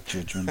 MMA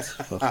judgment.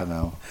 Fucking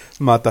hell.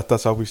 Mad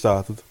that's how we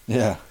started.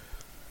 Yeah.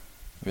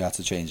 We had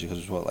to change it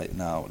because what, like,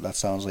 now that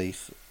sounds like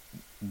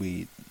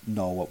we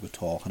know what we're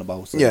talking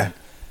about. And, Yeah.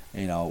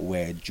 you know,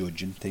 we're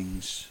judging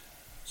things.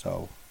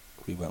 So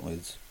we went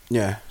with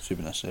Yeah.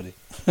 Super Necessary.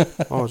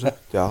 What was it?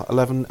 Yeah,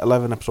 11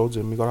 episodes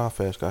in, we got our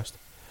first guest.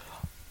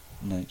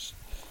 Nice.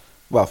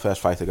 Well,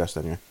 first fighter guest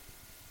anyway.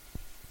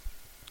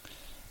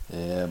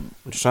 Um,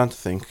 I'm just trying to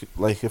think,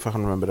 like, if I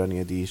can remember any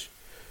of these.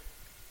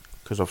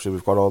 Because obviously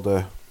we've got all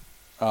the...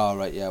 oh,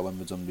 right, yeah, when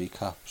we've done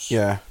recaps.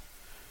 Yeah.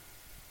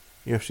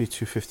 UFC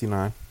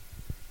 259.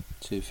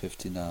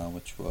 259,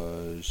 which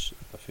was,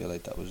 I feel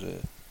like that was I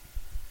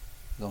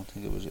don't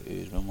think it was a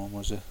Usman one,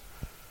 was it?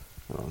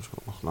 I'm just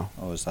going to look now.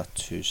 Or was that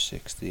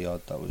 260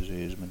 odd? That was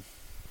Usman.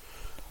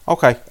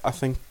 Okay, I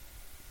think,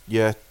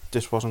 yeah,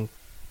 this wasn't...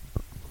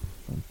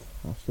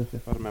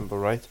 If I remember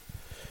right.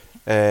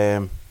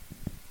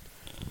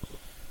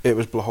 It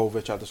was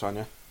Blachowicz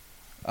Adesanya.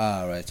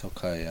 Ah, right,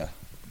 okay, yeah.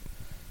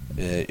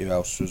 Who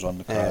else was on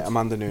the card?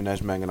 Amanda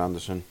Nunes, Megan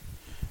Anderson.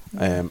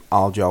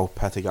 Aljo,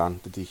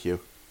 Petigan, the DQ.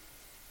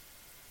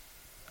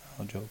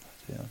 Oh, Joe,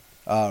 yeah.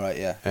 Ah, right,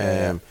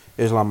 yeah.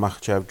 Islam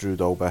Makhachev, Drew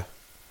Dober.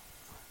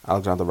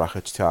 Alexander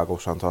Rakic,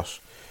 Thiago Santos.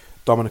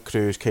 Dominic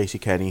Cruz, Casey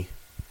Kenny.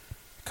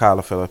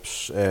 Carla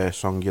Phillips,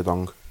 Song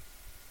Yadong.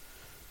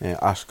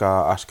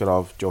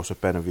 Askarov, Joseph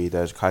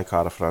Benavidez, Kai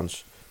Kara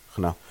France.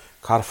 No,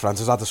 Kara France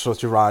has had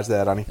such a rise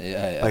there, hasn't he?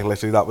 Yeah. Like,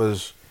 literally, that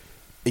was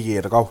a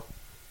year ago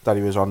that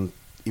he was on.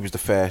 He was the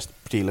first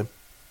prelim,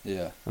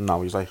 Yeah, and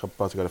now he's like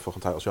about to get a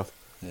fucking title shot.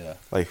 yeah.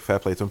 Like, fair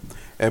play to him.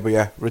 But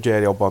yeah,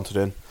 Rogerio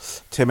Bontorin,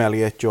 Tim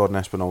Elliott, Jordan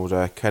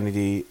Espinoza,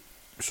 Kennedy,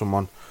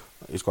 someone,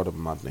 he's got a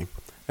mad name.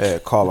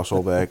 Carlos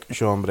Olberg,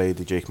 Sean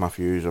Brady, Jake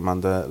Matthews,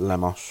 Amanda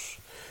Lemos,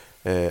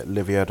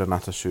 Livia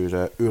Renata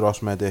Souza,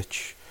 Uros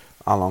Medic,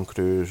 Alon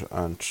Cruz,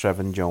 and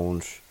Trevin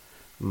Jones,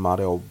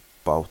 Mario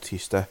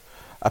Bautista.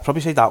 I'd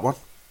probably say that one,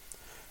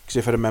 because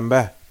if I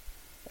remember,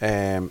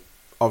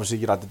 obviously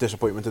you had the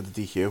disappointment of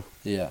the DQ.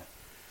 Yeah,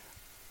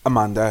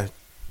 Amanda,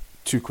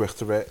 too quick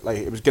to it. Like,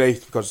 it was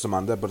great because it's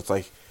Amanda, but it's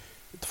like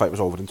the fight was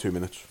over in 2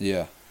 minutes.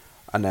 yeah.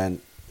 And then,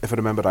 if I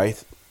remember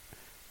right,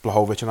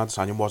 Blachowicz and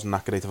Adesanya wasn't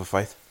that great of a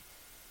fight.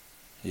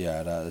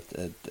 Yeah,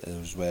 it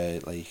was where,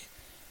 like,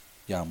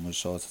 Jan was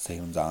sort of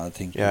taking him down. I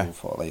think Yeah. people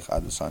thought, like,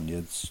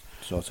 Adesanya'd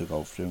sort of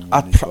go through him.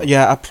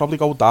 I'd probably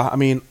go with that. I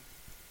mean,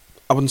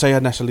 I wouldn't say I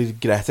necessarily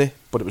regret it,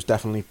 but it was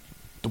definitely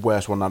the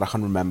worst one that I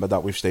can remember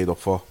that we've stayed up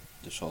for.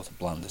 The sort of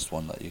blandest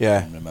one that you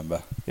Yeah. can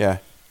remember. Yeah.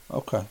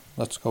 Okay,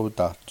 let's go with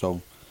that.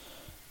 So,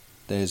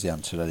 there's the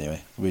answer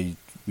anyway. We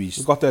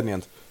got there in the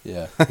end.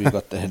 yeah, we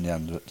got there in the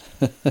end of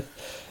it.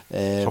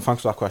 So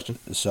thanks for that question.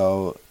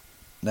 So,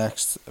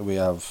 next we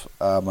have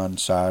Arman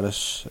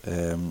Cyrus,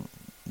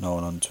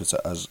 known on Twitter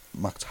as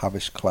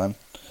McTavish Clan.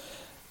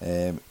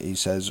 He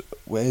says,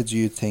 where do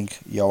you think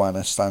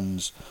Joanna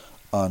stands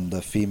on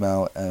the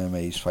female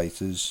MMA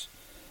fighters?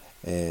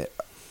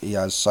 He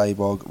has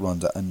Cyborg,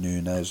 Ronda and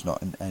Nunes,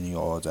 not in any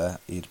order.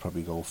 He'd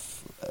probably go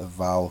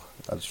Val,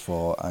 that's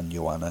 4, and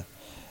Joanna.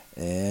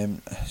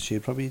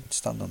 She'd probably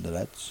stand on the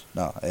Reds.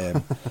 No.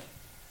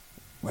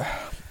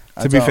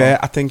 To be fair,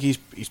 I think he's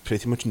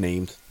pretty much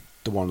named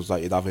the ones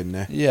that you'd have in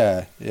there.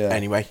 Yeah.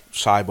 Anyway,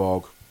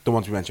 Cyborg, the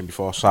ones we mentioned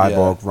before,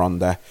 Cyborg,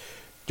 Ronda,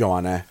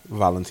 Joanna,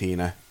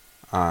 Valentina,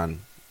 and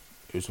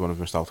who's the one I've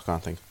missed out? I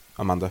can't think.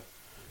 Amanda.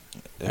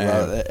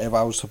 If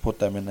I was to put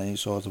them in any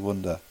sort of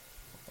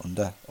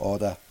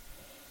order,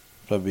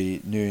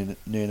 probably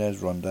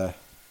Nunes, Ronda,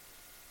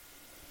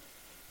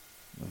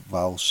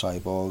 Val,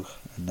 Cyborg,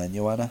 and then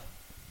Joanna.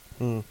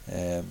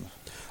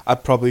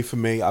 I'd probably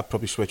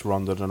switch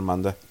Ronda and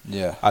Amanda.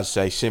 Yeah. I'd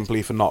say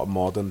simply for not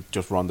more than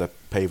just Ronda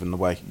paving the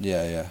way.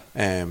 Yeah.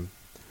 And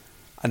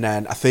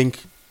then I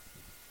think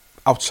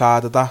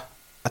outside of that,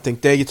 I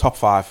think they're your top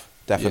 5,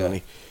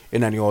 definitely.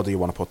 In any order you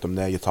want to put them,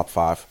 they're your top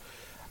 5.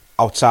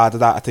 Outside of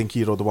that, I think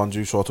you're the ones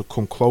who sort of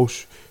come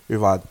close,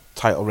 who've had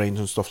title reigns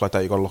and stuff like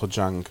that. You've got to look at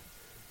Zhang,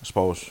 I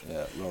suppose.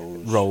 Yeah,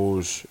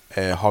 Rose,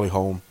 Holly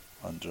Holm.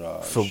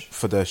 Andrade.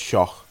 For the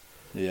shock.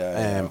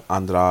 Yeah.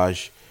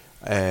 Andrade,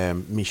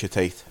 Misha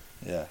Tate.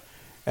 Yeah.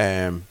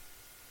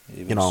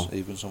 Even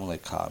someone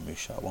like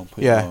Carmouche at one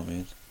point, yeah. You know what I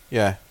mean?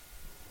 Yeah.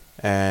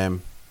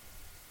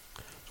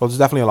 So there's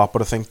definitely a lot,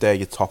 but I think they're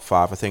your top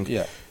 5. I think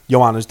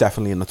Joanna's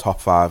definitely in the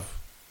top 5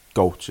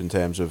 GOATs in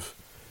terms of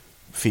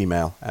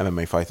female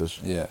MMA fighters.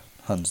 Yeah,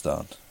 hands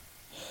down.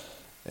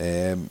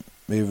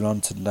 Moving on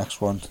to the next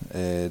one.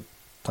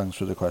 Thanks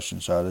for the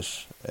question,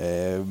 Cyrus.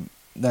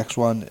 Next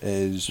one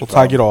is... We'll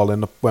tag it all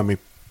in when we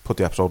put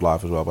the episode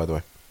live as well, by the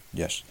way.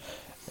 Yes.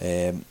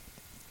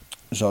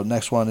 So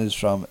next one is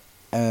from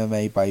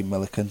MMA by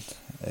Millicent.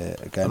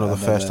 Again, another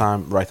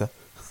first-time writer.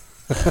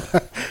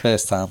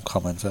 First-time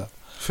commenter.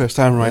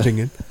 First-time writing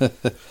in.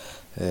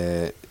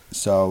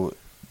 So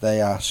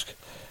they ask,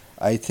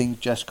 I think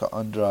Jessica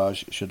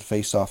Andrade should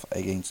face off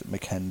against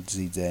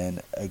Mackenzie Dern.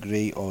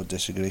 Agree or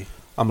disagree?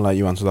 I'm going to let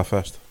you answer that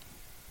first.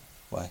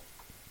 Why?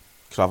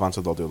 Because I've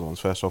answered all the other ones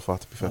first so far,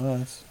 to be fair.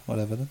 Alright,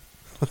 whatever then.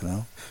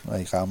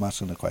 I'm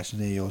asking a question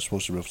here, you're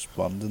supposed to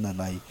respond and then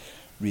I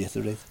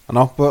reiterate. I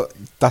know, but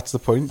that's the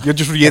point. You're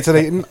just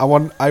reiterating. I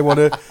want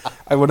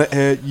to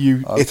hear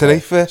you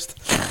iterate first.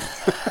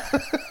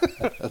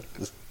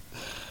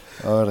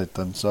 Alright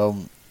then, so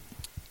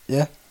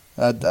yeah,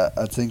 I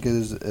think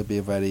it'd be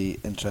a very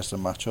interesting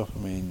matchup. I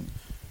mean,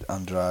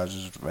 Andrade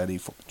is very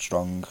fucking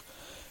strong.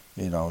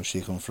 You know,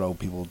 she can throw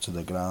people to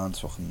the ground,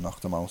 fucking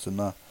knock them out and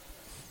that.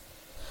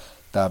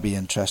 That'd be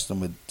interesting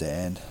with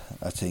Dern.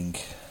 I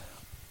think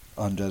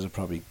Andrade would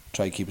probably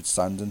try to keep it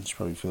standing. She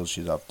probably feels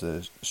she'd have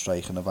the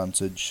striking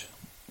advantage.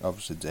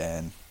 Obviously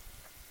Dern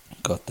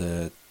got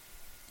the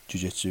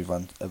jiu-jitsu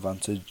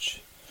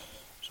advantage.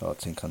 So I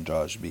think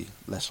Andrade should be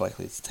less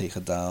likely to take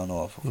her down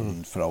or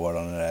fucking throw her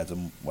on her head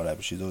and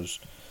whatever she does.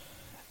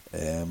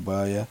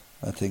 But yeah,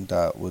 I think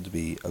that would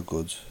be a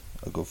good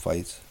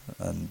fight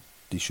and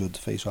they should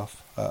face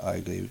off. I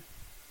agree.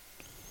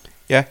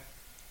 Yeah,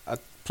 I'd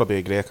probably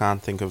agree. I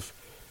can't think of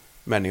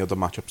many other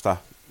matchups that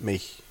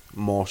make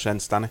more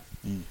sense than it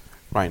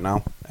right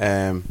now.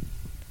 And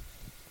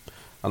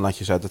like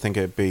you said, I think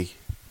it'd be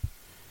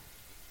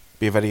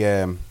a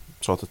very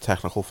sort of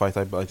technical fight.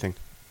 I think.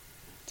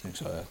 I think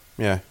so.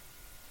 Yeah.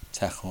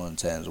 Technical in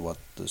terms of what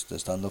does the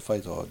stand-up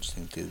fight, or do you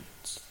think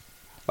it's?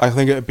 I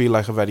think it'd be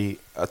like a very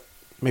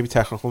maybe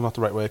technical, not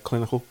the right way,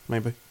 clinical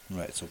maybe.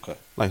 Right, it's okay.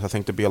 Like I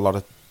think there'd be a lot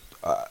of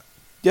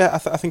I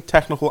think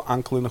technical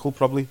and clinical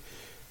probably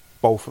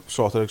both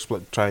sort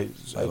of try.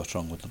 What's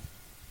wrong with them?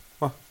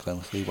 What?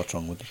 Clinically, what's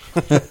wrong with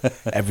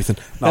them? Everything.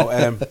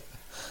 No,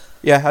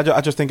 yeah,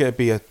 I just think it'd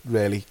be a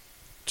really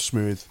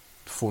smooth,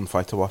 fun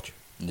fight to watch.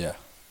 Yeah.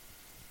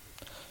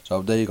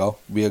 So there you go.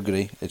 We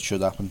agree. It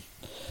should happen.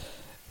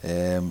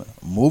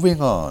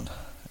 Moving on.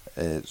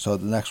 So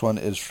the next one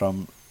is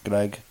from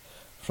Greg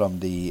from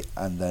the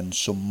And Then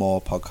Some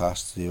More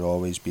podcast. There'll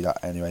always be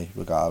that anyway,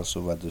 regardless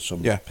of whether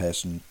some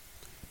person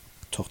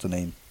took the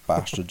name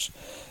Bastards.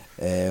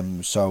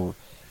 So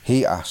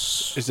he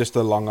asks... Is this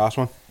the long ass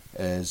one?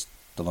 Is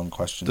the long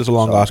question. There's a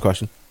long ass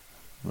question.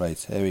 Right,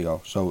 here we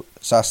go. So,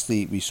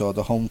 Sasti, we saw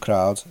the home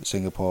crowd,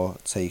 Singapore,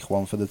 take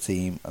one for the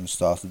team and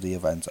started the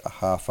event at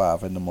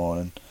 5:30 in the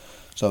morning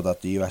so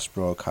that the US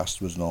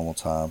broadcast was normal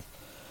time.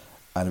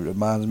 And it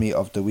reminds me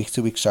of the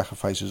week-to-week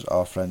sacrifices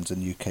our friends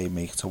in UK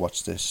make to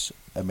watch this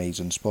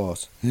amazing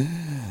sport.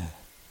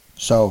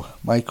 So,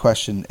 my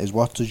question is,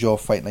 what does your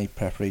fight night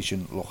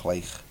preparation look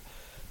like?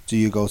 Do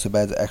you go to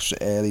bed extra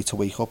early to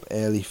wake up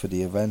early for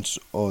the events,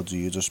 or do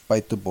you just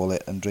bite the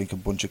bullet and drink a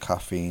bunch of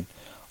caffeine?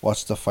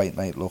 What's the fight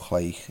night look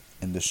like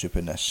in the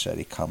Super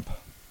Necessary camp?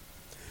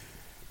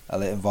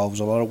 Well, it involves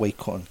a lot of weight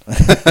cutting.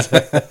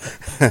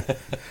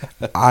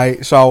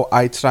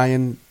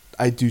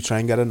 I do try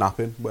and get a nap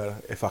in where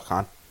if I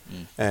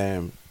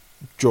can.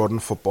 During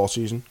football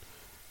season,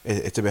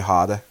 it's a bit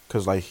harder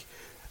because like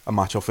a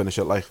match will finish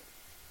at like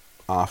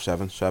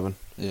 7:30.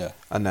 Yeah.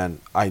 And then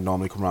I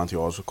normally come round to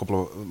yours a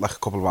couple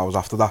of hours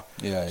after that.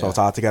 Yeah. So it's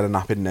hard to get a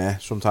nap in there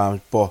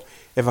sometimes. But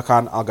if I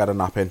can, I'll get a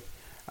nap in,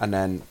 and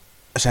then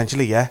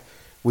essentially,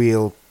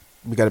 we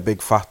get a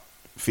big fat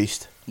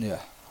feast. Yeah.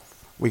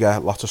 We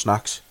get lots of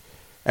snacks.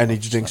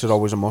 Energy drinks are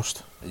always a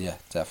must. Yeah,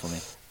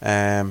 definitely.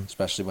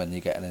 Especially when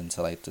you're getting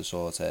into like the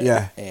sort of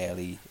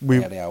early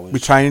hours. We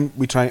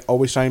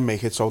always try and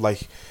make it so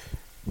like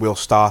we'll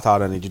start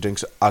our energy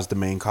drinks as the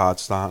main card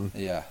starting.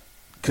 Yeah.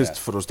 Because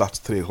for us that's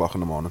 3 o'clock in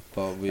the morning.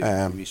 But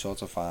we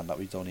sort of find that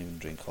we don't even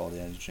drink all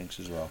the energy drinks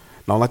as well.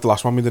 No, like the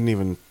last one we didn't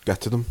even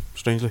get to them,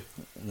 strangely.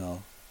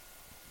 No.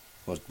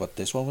 But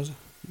this one was it?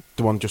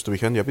 The one just the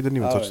weekend, yeah, we didn't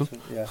even touch them.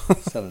 Yeah,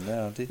 still in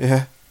there, aren't you?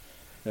 Yeah.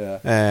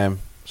 Yeah.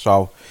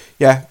 So,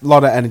 yeah, a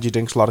lot of energy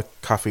drinks, a lot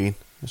of caffeine,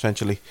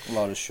 essentially. A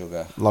lot of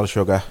sugar. A lot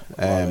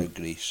of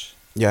grease.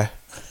 Yeah.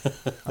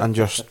 And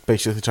just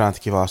basically trying to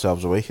keep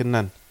ourselves awake, and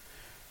then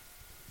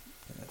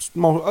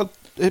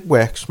it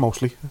works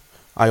mostly.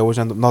 I always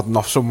end up nodding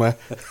off somewhere.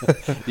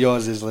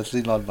 Yours is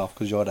literally nodding off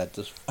because your head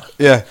just...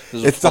 Yeah,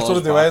 that's what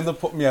I do. I end up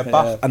putting my head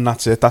back, and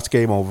that's it. That's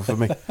game over for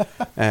me.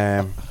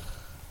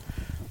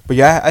 But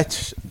yeah,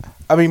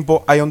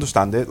 but I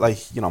understand it.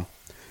 Like, you know,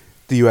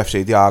 the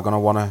UFC, they are going to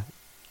want to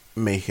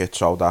make it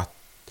so that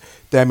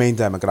their main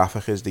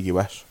demographic is the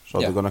US. So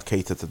they're going to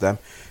cater to them.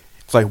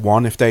 It's like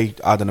if they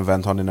had an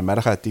event on in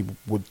America, they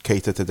would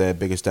cater to their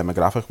biggest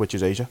demographic, which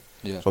is Asia.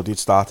 Yeah. So they'd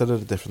start it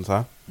at a different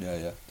time.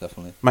 Yeah,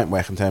 definitely. Might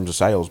work in terms of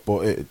sales,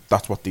 but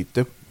that's what they'd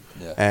do.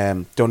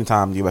 Yeah. The only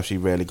time the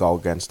UFC really go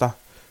against that.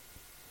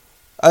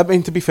 I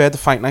mean, to be fair, the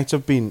fight nights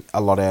have been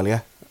a lot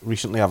earlier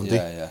recently, haven't they?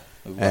 Yeah.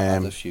 We've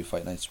had a few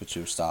fight nights which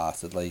have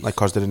started like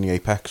because they're in the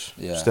Apex.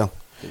 Yeah. Still.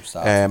 They've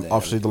started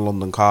obviously the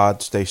London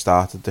cards, they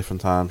start at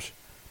different times.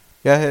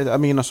 Yeah, I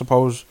mean, I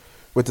suppose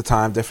with the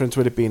time difference,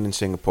 with it being in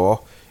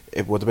Singapore,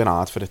 it would have been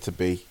hard for it to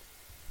be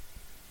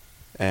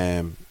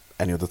any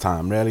other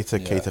time, really, to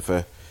cater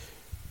for...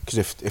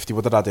 Because if they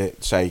would have had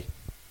it, say,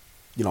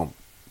 you know,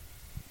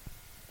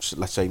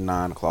 let's say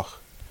 9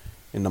 o'clock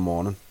in the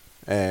morning,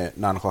 9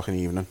 o'clock in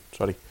the evening,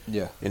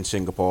 in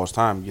Singapore's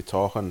time, you're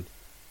talking,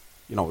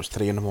 you know, it was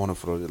 3 in the morning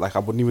for us. Like, I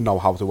wouldn't even know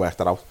how to work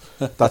that out.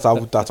 That's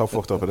how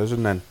fucked up it is.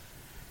 And then,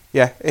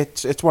 yeah,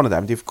 it's one of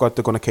them. They're going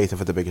to cater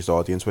for the biggest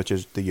audience, which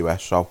is the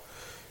US. So,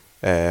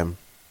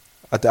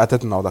 I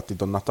didn't know that they'd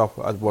done that, though.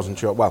 I wasn't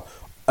sure. Well,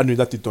 I knew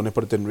that they'd done it,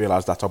 but I didn't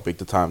realise that's how big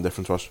the time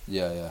difference was.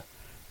 Yeah.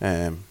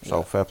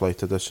 So fair play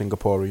to the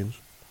Singaporeans.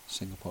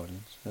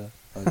 Yeah.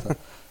 Like that.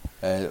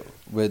 I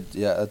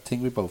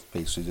think we both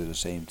basically do the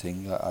same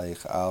thing.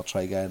 I'll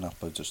try getting up,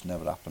 but it just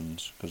never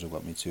happens because I've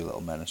got me 2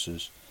 little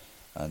menaces,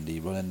 and they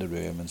run in the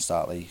room and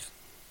start like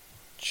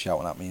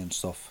shouting at me and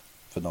stuff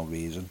for no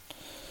reason.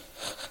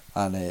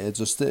 And it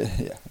just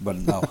but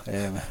no,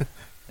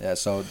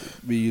 So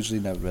we usually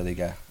never really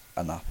get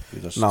a nap.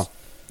 We just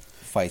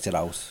fight it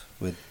out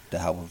with the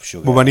help of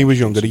sugar. But when he was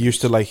younger, he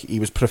used to like he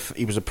was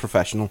a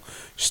professional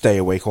stay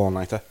awake all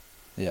nighter.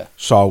 Yeah.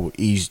 So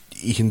he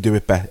can do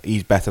it better.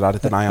 He's better at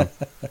it than I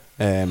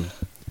am.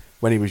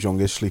 When he was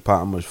younger, his sleep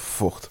pattern was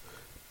fucked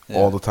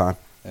all the time.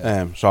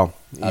 Yeah. So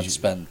I'd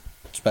spend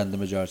the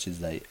majority of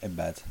the day in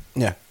bed.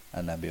 Yeah.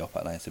 And then be up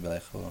at night to be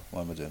like, oh,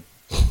 what am I doing?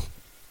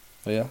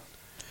 But yeah.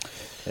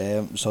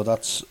 So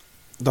that's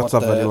a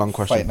very long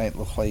question. Fight night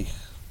look like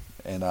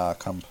in our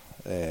camp.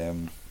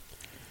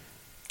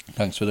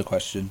 Thanks for the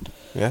question.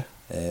 Yeah.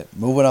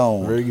 Moving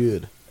on. Very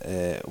good.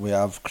 We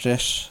have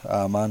Chris,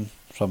 our man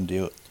from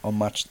the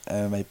Unmatched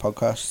MMA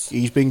podcast.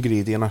 He's been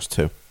greedy on us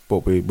too, but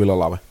we'll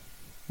allow it.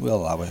 We'll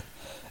allow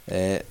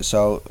it.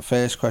 So,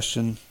 first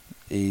question,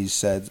 he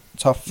said,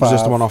 top 5... Was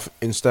this the one off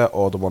Insta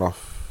or the one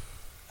off...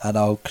 I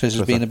know, Chris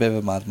Twitter? has been a bit of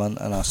a madman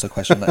and asked a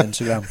question on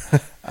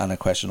Instagram and a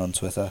question on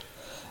Twitter.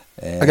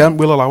 Again,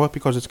 we'll allow it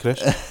because it's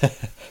Chris.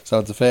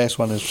 So the first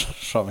one is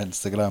from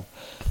Instagram.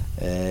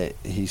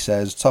 He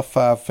says, top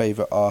 5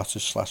 favourite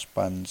artists /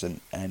 bands in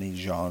any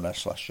genre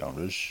 /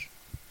 genres.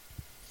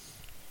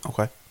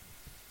 Okay.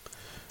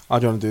 How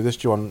do you want to do this?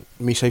 Do you want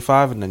me say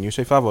 5 and then you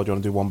say 5, or do you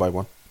want to do one by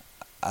one?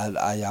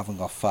 I haven't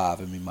got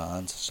 5 in my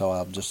mind, so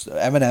I'm just...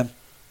 Eminem.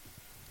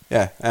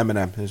 Yeah,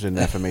 Eminem is in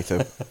there for me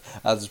too.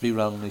 I'll just be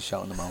randomly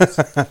shouting them out.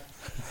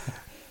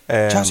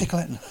 Chelsea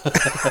Clinton.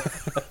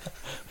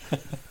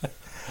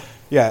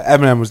 Yeah,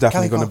 Eminem was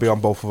definitely going to be on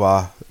both of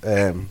our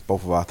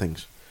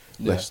things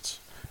lists.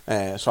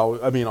 So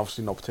I mean,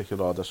 obviously no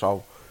particular order.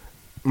 So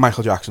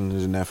Michael Jackson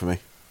is in there for me.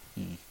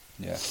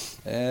 Yeah.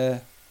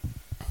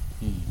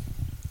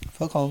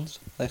 Phil Collins,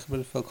 like a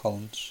bit of Phil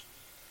Collins.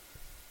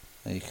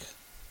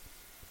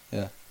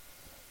 Phil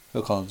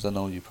Collins. I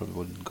know you probably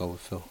wouldn't go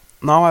with Phil.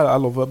 No, I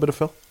love a bit of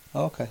Phil.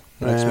 Oh, okay.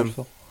 You like a bit of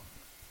Phil?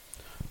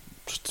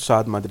 Just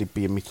decided whether he'd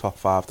be in my top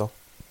 5 though.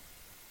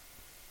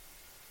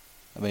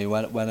 I mean,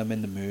 when I'm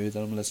in the mood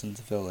and I'm listening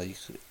to Phil, like,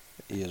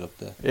 he is up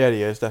there. Yeah,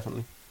 he is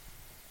definitely.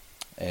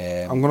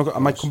 I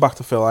might come back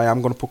to Phil. I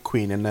am gonna put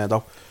Queen in there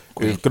though.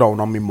 Who's grown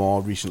on me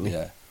more recently.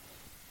 Yeah.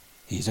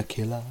 He's a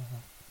killer.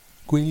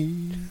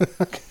 Queen.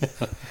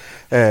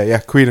 Yeah,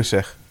 Queen is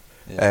sick.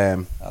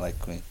 Yeah, I like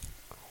Queen.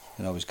 You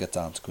can always get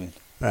down to Queen.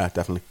 Yeah,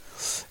 definitely.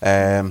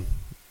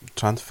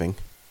 Trying to think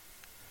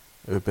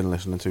who I've been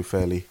listening to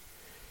fairly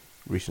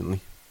recently.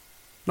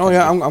 No,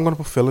 Kendrick. Yeah, I'm going to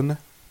put Phil in there.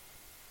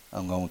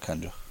 I'm going with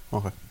Kendrick.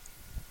 Okay.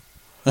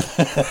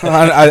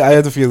 I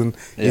had a feeling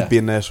Yeah. he'd be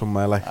in there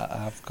somewhere. Like,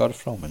 I've got to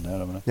throw him in there,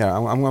 haven't I? yeah,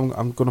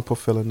 I'm gonna put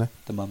Phil in there.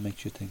 The man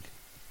makes you think.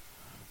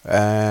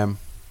 And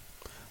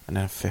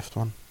then a fifth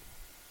one.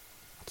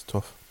 That's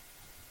tough.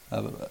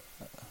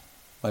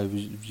 Why was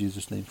you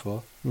just named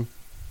four? Hmm.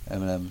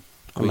 Eminem,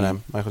 Queen,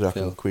 Eminem, Michael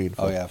Jackson, Phil. Queen.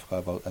 Oh Phil. yeah, I forgot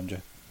about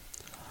MJ.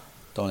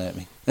 Don't hate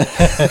me.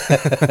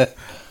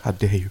 How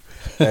dare you?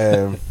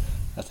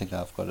 I think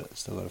I've got it.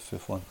 Still got a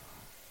fifth one.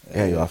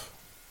 Yeah, you have.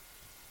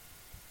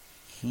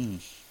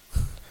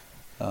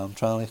 I'm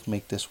trying to like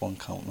make this one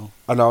count now.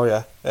 I know,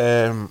 yeah.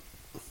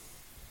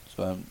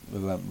 So we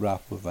went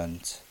rap, we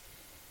went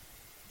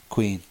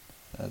Queen,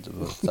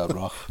 that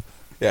rock.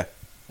 Yeah.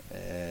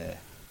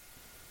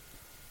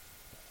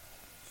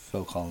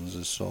 Phil Collins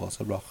is sort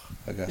of rock,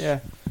 I guess. Yeah.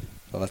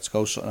 So let's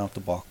go something out the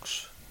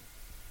box.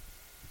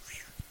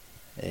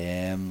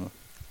 I'm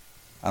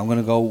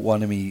gonna go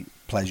one of me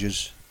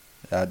pleasures.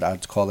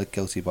 I'd call it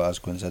guilty, but as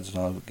Quinn said, it's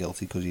not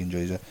guilty because he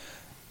enjoys it.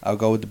 I'll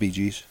go with the Bee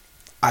Gees.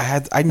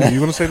 I knew you were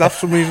going to say that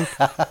for some reason.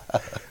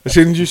 As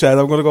soon as you said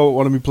I'm going to go with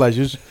one of my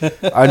pleasures,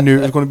 I knew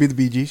it was going to be the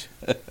Bee Gees.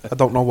 I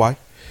don't know why.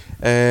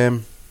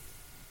 Don't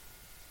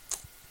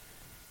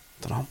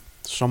know.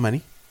 There's so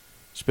many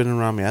spinning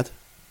around my head.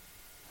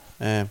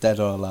 Dead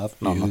or alive?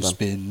 No, you not them.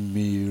 spin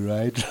me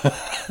right.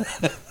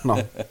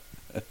 No.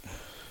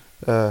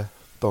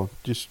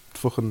 Don't. Just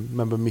fucking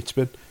remember Meat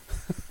Spin.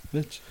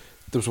 Which?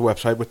 There was a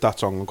website with that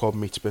song called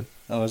Meat Spin.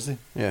 Oh, was he?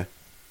 Yeah.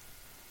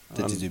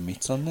 Did you do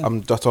meats on there?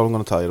 That's all I'm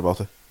going to tell you about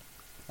it.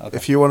 Okay.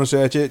 If you want to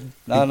search it,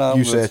 no, you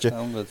I'm search good. it.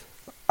 I'm good.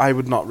 I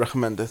would not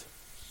recommend it.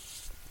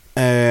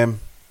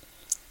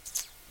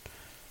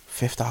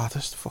 Fifth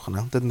artist, fucking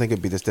hell. Didn't think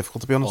it'd be this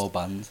difficult, to be honest. Or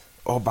band.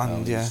 Or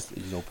band, yeah.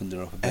 He's opened it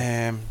up a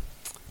bit.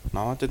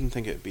 No, I didn't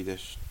think it'd be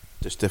this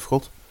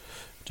difficult.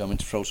 Do you want me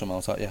to throw some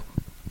out at you?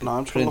 No,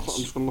 I'm just going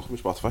to look at my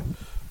Spotify.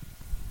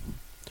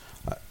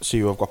 See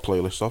who I've got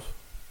playlists of.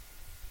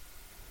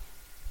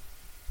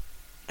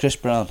 Chris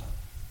Brown.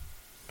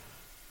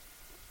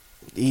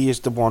 He is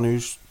the one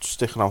who's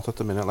sticking out at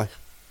the minute, like.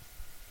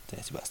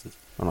 Dirty bastard.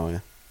 I know, yeah.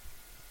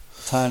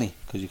 Tiny,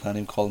 because you can't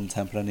even call him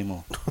Temper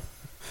anymore.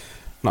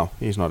 No,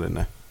 he's not in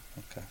there.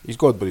 Okay. He's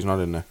good, but he's not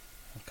in there.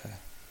 Okay.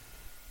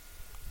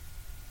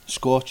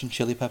 Scorch and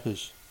Chili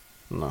Peppers.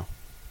 No,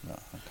 No,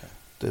 okay.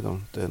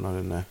 they're not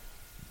in there.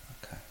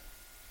 Okay.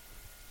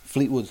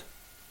 Fleetwood.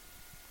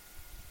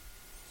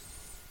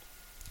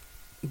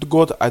 They're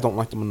good, I don't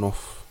like them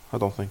enough, I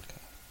don't think.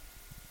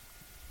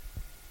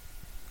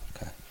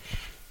 Okay.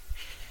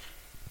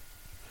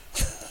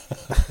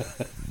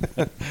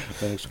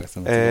 Don't expect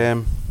him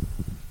to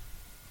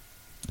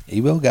he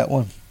will get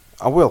one.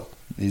 I will.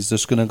 He's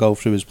just going to go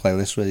through his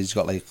playlist where he's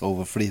got like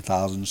over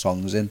 3,000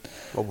 songs in.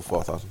 Over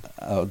 4,000.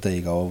 Oh, there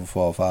you go, over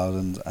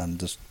 4,000, and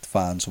just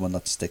find someone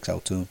that sticks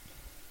out to him.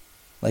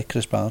 Like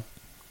Chris Brown.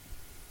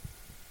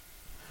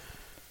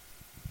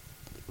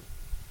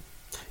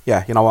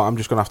 Yeah, you know what, I'm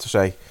just going to have to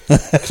say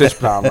Chris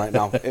Brown right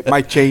now. It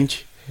might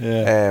change.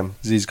 Yeah.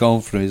 He's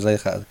going through, he's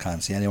like, I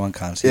can't see anyone,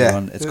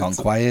 anyone. It's gone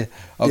quiet.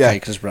 Okay, yeah.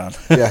 Chris Brown.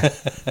 Yeah,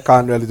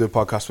 can't really do a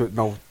podcast with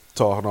no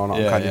talking or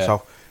nothing, can you? Yeah.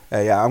 So,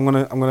 yeah, I'm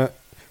gonna.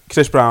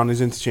 Chris Brown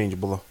is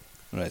interchangeable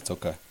though. Right,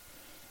 okay.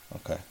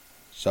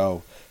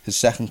 So, his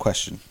second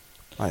question.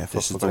 Oh, yeah,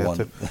 This is the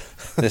one.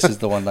 This is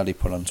the one that he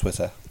put on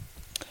Twitter.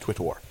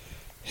 Twitter war.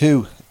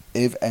 Who,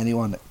 if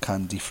anyone,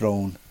 can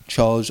dethrone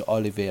Charles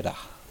Oliveira?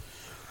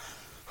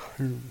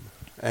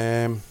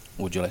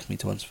 Would you like me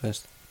to answer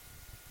first?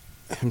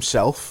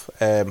 Himself.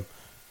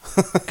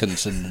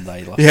 Considering that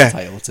he lost Yeah. the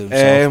title to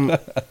himself.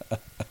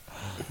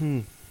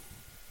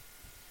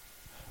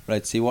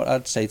 Right, see what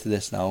I'd say to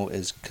this now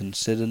is,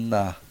 considering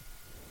that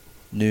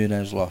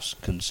Nunes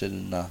lost,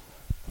 considering that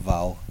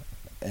Val,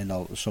 in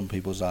some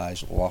people's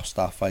eyes, lost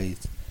that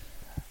fight.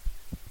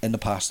 In the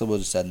past, I would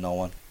have said no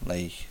one.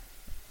 Like,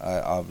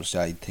 I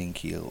think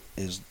he'll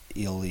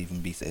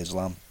even beat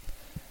Islam.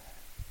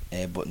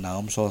 But now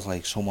I'm sort of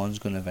like, someone's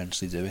going to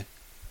eventually do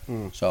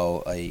it.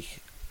 So,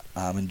 like,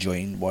 I'm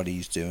enjoying what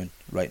he's doing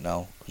right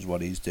now, because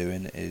what he's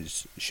doing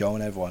is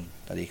showing everyone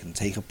that he can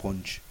take a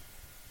punch,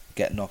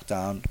 get knocked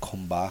down,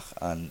 come back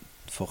and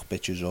fuck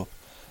bitches up.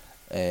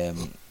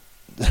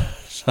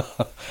 So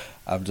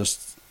I'm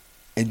just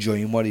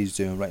enjoying what he's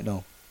doing right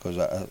now, because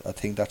I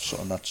think that's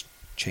something that's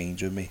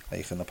changed with me.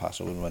 Like, in the past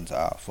I would have went,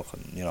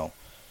 fucking, you know,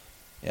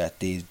 yeah,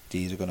 these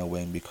are going to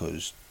win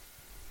because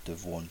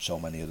they've won so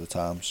many other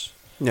times.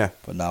 Yeah.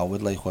 But now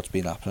with like what's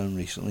been happening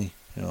recently,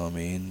 you know what I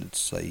mean,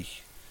 it's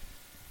like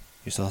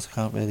you sort of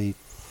can't really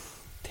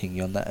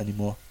think on that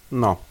anymore.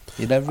 No.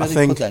 You never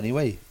really could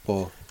anyway,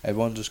 but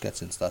everyone just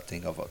gets into that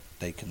thing of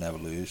they can never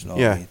lose, you know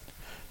what I mean?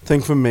 I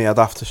think for me, I'd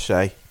have to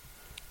say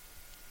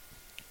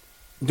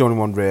the only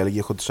one really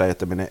you could say at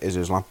the minute is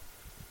Islam.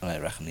 And I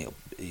reckon he'll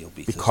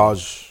beat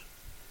because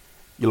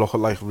you look at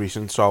like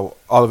recent, so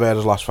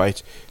Oliveira's last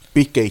fight,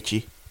 beat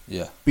Gaethje,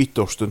 yeah, beat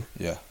Dustin,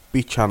 yeah,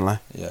 beat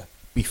Chandler, yeah,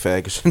 beat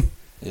Ferguson.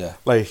 yeah.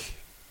 Like,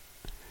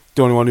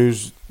 the only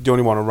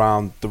one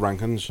around the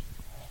rankings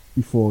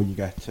before you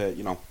get to,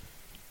 you know,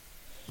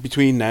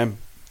 between them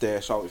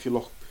there. So if you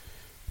look,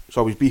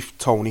 So he's beat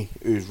Tony,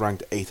 who's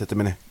ranked 8th at the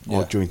minute,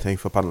 or Yeah. joint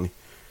 8th apparently.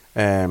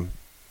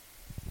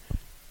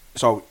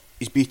 So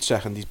he's beat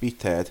 2nd, he's beat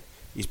 3rd,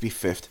 he's beat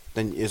 5th,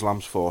 then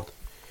Islam's 4th.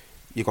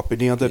 You got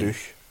Benil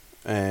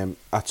Dariush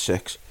at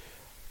 6,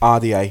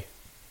 RDA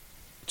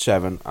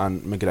 7,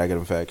 and McGregor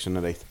and Ferguson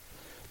at 8.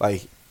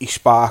 Like, he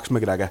sparks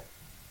McGregor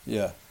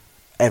Yeah.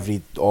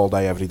 all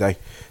day, every day.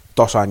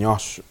 Dos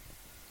Anjos,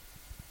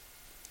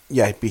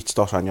 yeah, he beats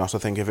Dos Anjos. I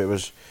think if it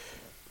was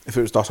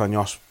Dos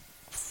Anjos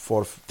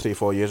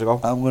 3-4 years ago.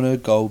 I'm going to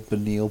go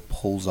Benil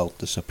pulls out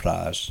the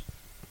surprise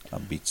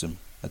and beats him.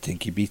 I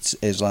think he beats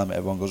Islam,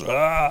 everyone goes,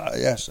 ah,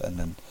 yes, and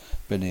then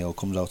Benil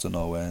comes out of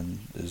nowhere and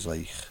is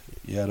like,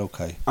 yeah,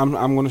 okay. I'm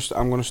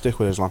gonna stick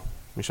with Islam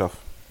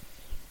myself.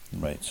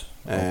 Right.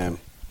 Okay.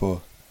 But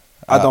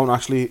I don't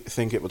actually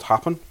think it would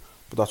happen,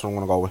 but that's what I'm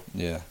gonna go with.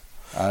 Yeah.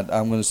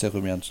 I'm going to stick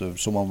with my answer.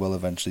 Someone will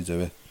eventually do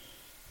it.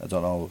 I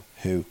don't know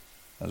who.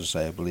 As I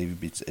say, I believe he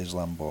beats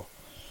Islam, but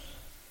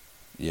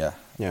yeah.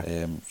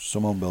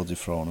 Someone will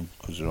dethrone him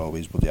because they're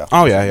always bloody after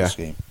in this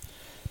game.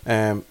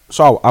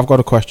 So I've got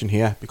a question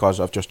here because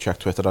I've just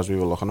checked Twitter as we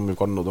were looking and we've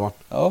got another one.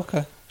 Oh,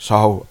 okay.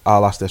 So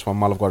I'll ask this one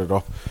while I've got it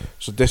up.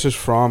 So this is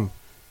from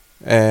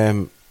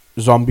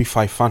Zombie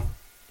Fight Fan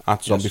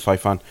at Zombie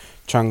Fight Fan.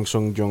 Chang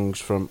Sung Jung's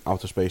from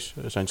Outer Space,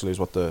 essentially is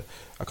what the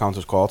account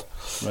is called.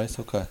 Right,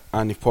 okay.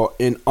 And he put,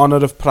 in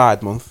honour of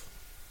Pride Month,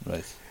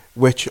 Right.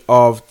 which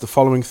of the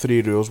following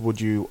 3 rules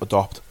would you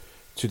adopt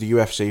to the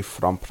UFC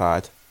from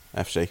Pride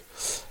FC?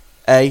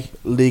 A,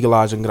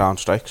 legalising ground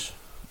strikes.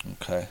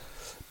 Okay.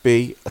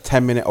 B, a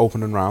 10-minute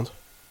opening round.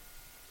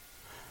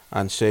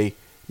 And C,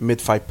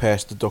 mid-fight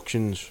purse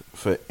deductions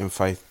for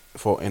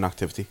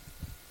inactivity.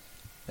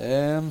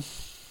 It'd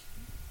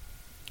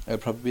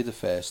probably be the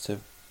first two.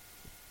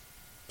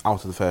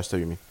 Out of the first 2,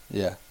 you mean?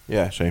 Yeah.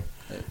 Yeah, same.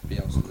 It'd be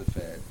out of the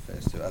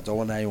first two. I don't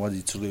want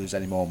anybody to lose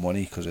any more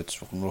money because it's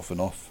fucking rough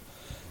enough.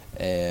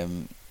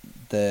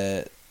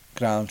 The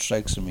ground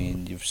strikes, I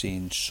mean, you've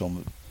seen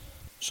some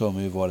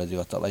who've already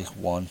got that, like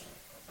one.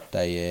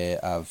 They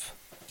have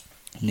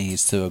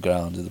knees to a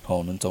grounded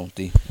opponent, don't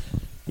they?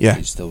 Yeah.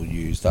 They still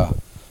use that.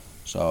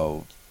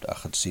 So I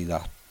could see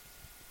that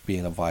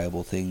being a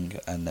viable thing.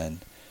 And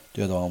then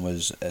the other one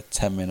was a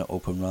 10-minute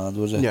open round,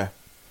 was it? Yeah.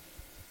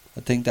 I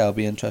think that'll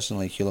be interesting.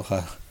 Like, you look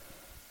at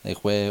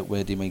like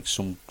where they make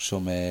some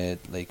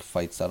like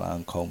fights that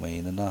aren't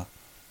co-main and that,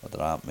 or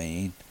that aren't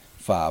main,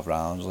 5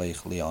 rounds,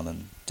 like Leon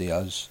and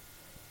Diaz.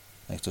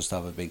 Like, just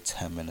have a big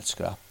 10-minute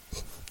scrap.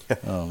 Yeah.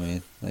 You know what I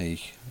mean?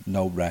 Like,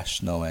 no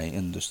rest, no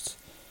anything, just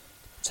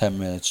 10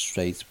 minutes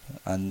straight.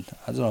 And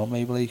I don't know,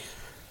 maybe like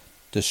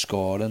the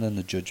scoring and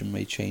the judging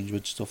may change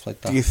with stuff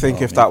like that. Do you think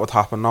know if what I that mean? would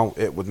happen now,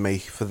 it would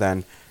make for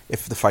then,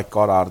 if the fight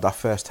got out of that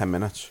first 10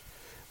 minutes,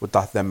 would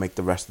that then make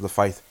the rest of the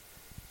fight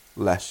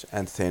less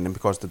entertaining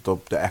because the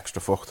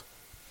extra fucked?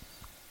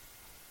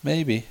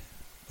 Maybe.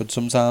 But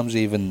sometimes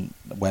even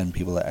when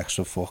people are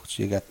extra fucked,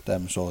 you get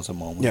them sort of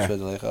moments where they're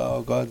like,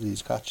 oh God,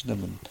 he's catching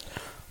them. And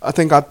I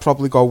think I'd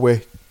probably go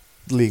with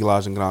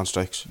legalising ground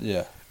strikes.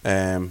 yeah.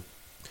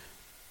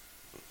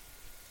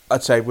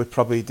 I'd say with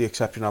probably the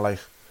exception of like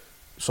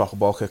soccer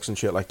ball kicks and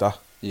shit like that.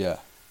 Yeah.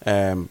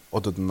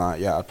 Other than that,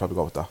 yeah, I'd probably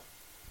go with that.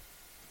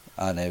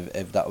 And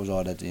if that was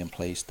already in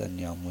place, then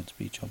Jan would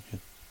be champion.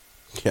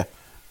 Yeah.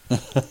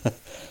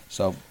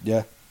 So,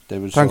 yeah. There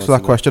was Thanks for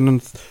that question,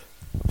 and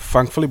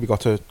thankfully we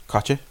got to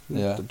catch it.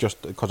 Yeah.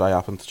 Just because I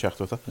happened to check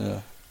Twitter.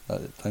 Yeah.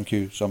 Thank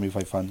you, Zombie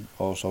Fight Fan,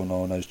 also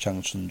known as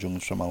Chang Sun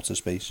Jungs from Outer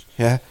Space.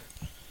 Yeah.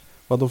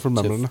 Well done for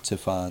remembering to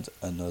find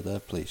another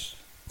place.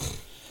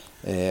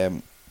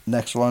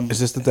 Next one. Is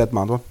this the dead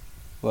man one?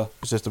 What?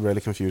 Is this the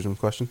really confusing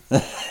question?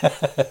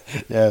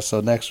 Yeah,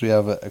 so next we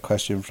have a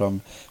question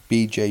from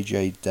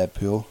BJJ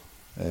Deadpool.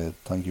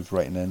 Thank you for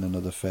writing in,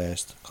 another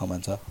first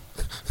commenter.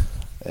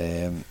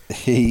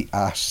 He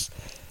asks,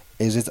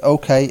 is it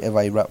okay if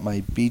I wrap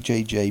my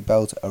BJJ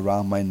belt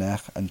around my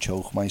neck and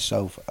choke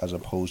myself as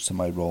opposed to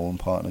my rolling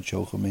partner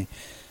choking me?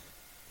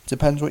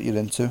 Depends what you're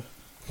into.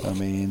 I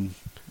mean,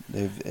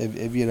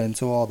 if you're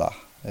into all that,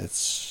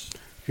 it's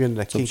If you're in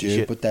the up to kinky you.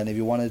 shit. But then if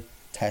you want to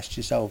test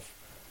yourself,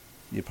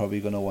 you're probably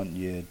going to want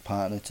your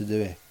partner to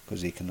do it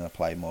because he can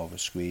apply more of a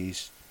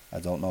squeeze. I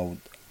don't know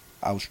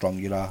how strong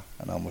you are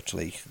and how much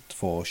like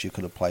force you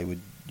could apply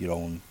with your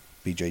own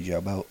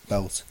BJJ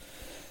belt.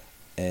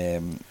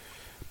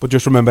 But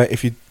just remember,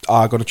 if you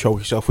are going to choke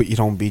yourself with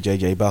your own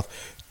BJJ belt,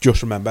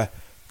 just remember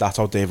that's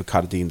how David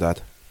Carradine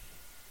died.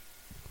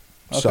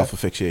 Okay.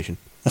 Self-asphyxiation.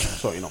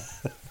 So, you know,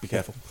 be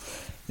careful.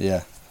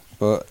 Yeah,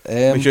 but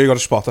Make sure you got a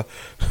spotter.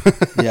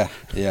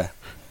 yeah.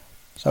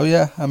 So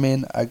yeah, I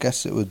mean, I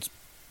guess it would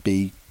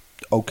be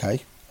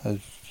okay. I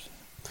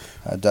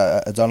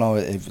don't know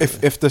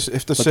if If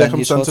the but then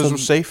you're sort circumstances of were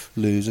safe,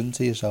 losing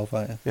to yourself,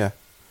 aren't you? yeah.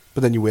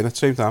 But then you win at the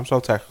same time, so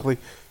technically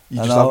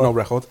you I just know. have no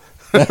record.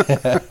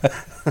 Yeah.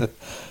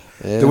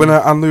 The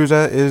winner and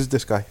loser is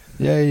this guy.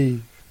 Yay.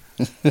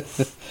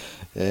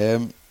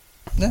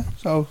 Yeah,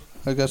 so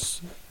I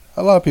guess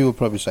a lot of people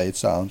probably say it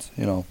sounds,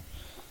 you know.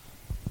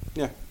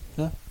 Yeah.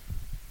 Yeah.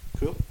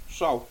 Cool.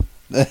 So,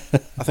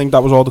 I think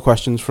that was all the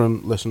questions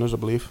from listeners, I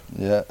believe.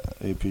 Yeah,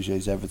 we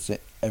appreciate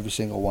every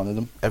single one of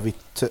them. Every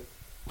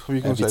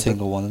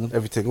single one of them.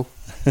 Every tingle.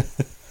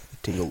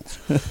 Tingles.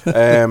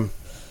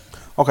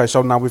 Okay,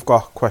 so now we've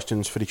got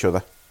questions for each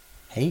other.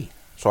 Hey.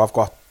 So I've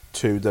got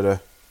 2 that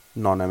are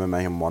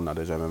non-MMA and 1 that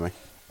is MMA.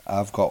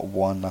 I've got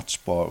 1 that's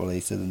sport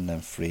related and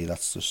then 3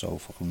 that's just so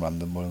fucking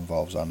random but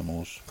involves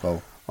animals.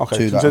 So Okay,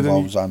 2 that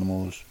involves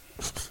animals.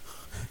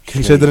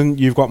 Considering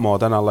you've got more,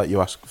 then I'll let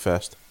you ask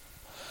first.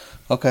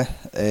 Okay.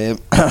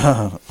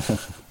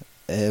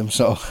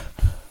 So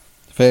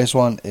first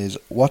one is,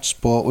 what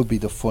sport would be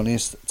the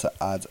funniest to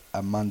add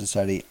a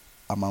mandatory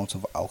amount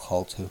of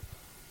alcohol to?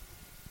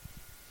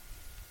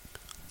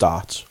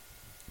 Darts.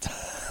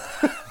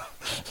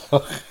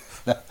 I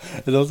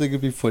don't think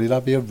it'd be funny.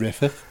 That'd be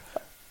horrific.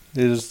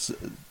 There's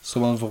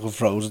someone fucking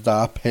throws a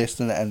dart, pissed,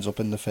 and it ends up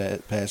in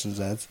the person's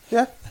head.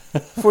 Yeah,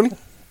 funny.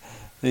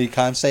 He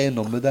can't say a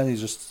number. Then he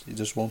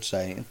just won't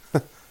say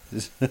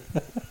it.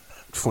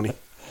 Funny.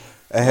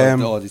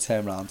 Or they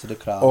turn around to the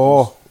crowd.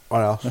 Oh, what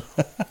else?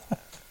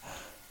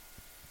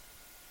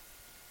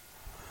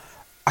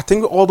 I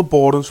think all the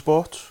boring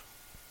sports,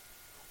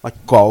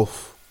 like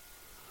golf,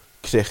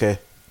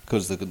 cricket.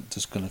 Because they're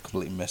just going to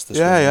completely miss the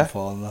Yeah, swing yeah. and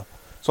fall in that.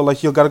 So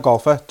like you'll get a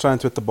golfer trying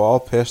to hit the ball,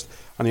 pissed,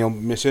 and he'll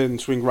miss it and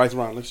swing right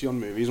around like you see on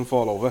movies and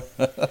fall over.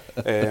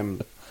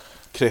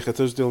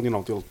 Cricketers,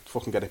 they'll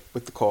fucking get it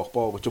with the cork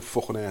ball, which will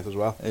fucking hurt as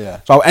well.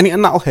 Yeah. So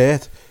anything that'll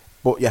hurt,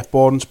 but yeah,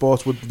 boring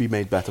sports would be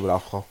made better with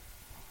alcohol.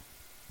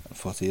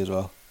 Footy as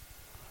well.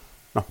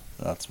 No.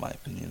 That's my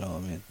opinion, you know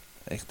what I mean?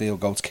 If they'll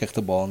go to kick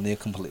the ball and they'll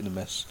completely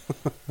miss.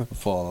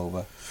 Fall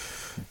over.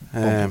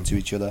 Bump into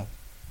each other.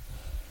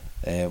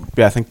 Yeah,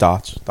 I think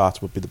darts.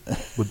 Darts would be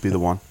the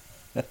one.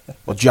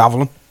 Or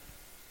javelin.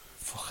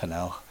 Fucking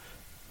hell.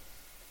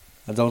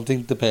 I don't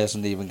think the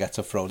person even gets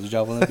to throw the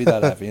javelin. It'd be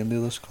that heavy and they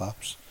just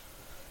collapse.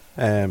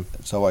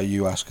 So are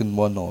you asking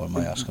one or am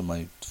I asking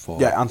my 4?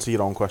 Yeah, answer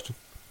your own question.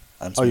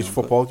 Use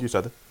football, you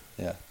said it.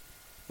 Yeah.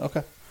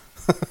 Okay.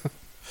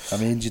 I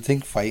mean, do you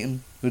think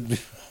fighting would be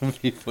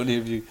funny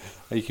if you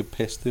could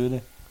piss doing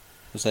it?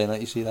 I'm saying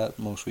that you see that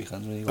most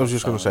weekends when you I was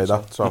just going to say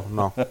that, so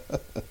no.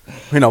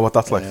 We know what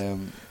that's like.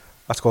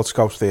 That's called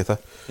Scouse Theatre.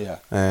 Yeah.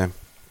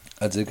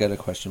 I did get a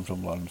question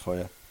from Lauren for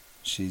you.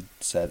 She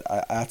said,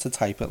 I had to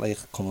type it like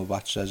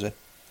Cumberbatch says it.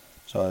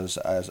 So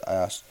I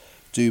asked,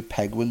 do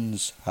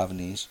penguins have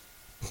knees?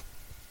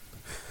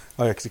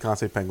 Oh yeah, because you can't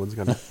say penguins,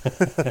 can you?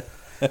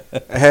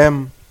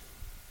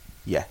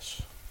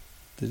 Yes.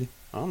 Did he?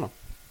 I don't know.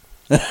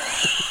 I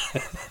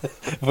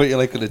thought you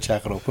were like going to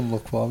check it up and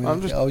look for me.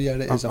 Oh yeah,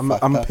 it is a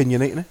fact. I'm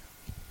opinionating it.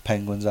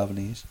 Penguins have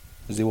knees.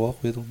 Does they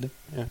walk with them?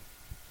 Yeah.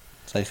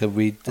 It's like if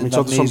we didn't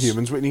so have do some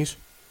humans with knees.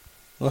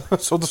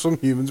 What? So do some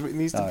humans with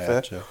knees, to be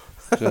fair. True. I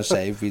was going to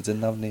say, if we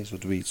didn't have knees,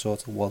 would we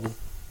sort of waddle?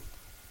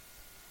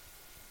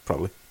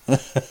 Probably.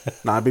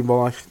 Nah, it'd be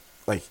more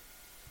like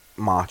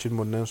marching,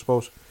 wouldn't it, I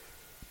suppose?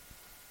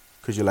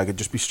 Because your leg would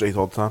just be straight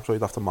all the time, so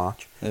you'd have to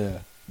march. Yeah.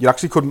 You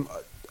actually couldn't...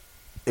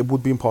 It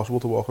would be impossible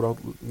to walk without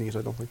knees,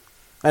 I don't think.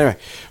 Anyway,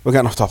 we're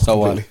getting off topic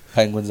completely.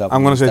 Penguins have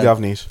I'm going to knees say they have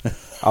knees.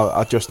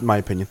 I'll just my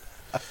opinion.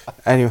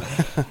 Anyway.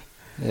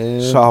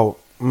 So,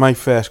 my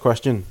first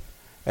question.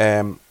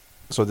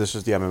 So this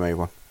is the MMA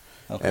one.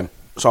 Okay.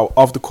 So,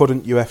 of the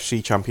current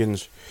UFC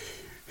champions,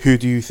 who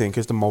do you think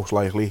is the most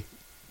likely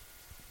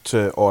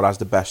to, or has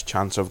the best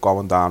chance of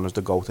going down as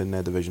the GOAT in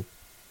their division?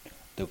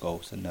 The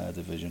GOAT in their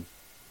division.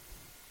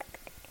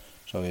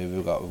 So here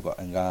we've got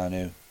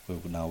Ngannou,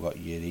 we've now got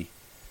Yuri,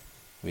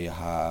 we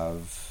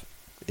have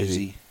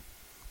Izzy,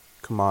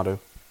 Kamaru.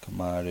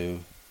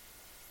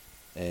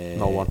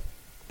 No one.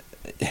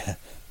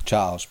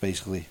 Charles,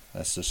 basically.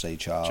 Let's just say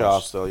Charles.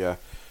 Charles still, yeah.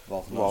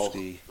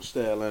 Volkanovski.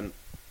 Sterling.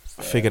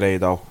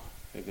 Figueiredo.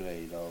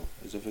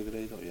 Is it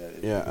Figueiredo? Yeah.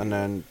 Yeah, and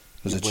then...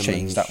 Does it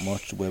change that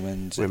much?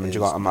 Women's you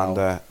got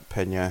Amanda,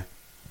 Pena,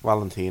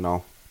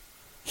 Valentina,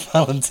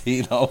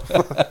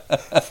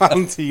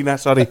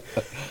 sorry.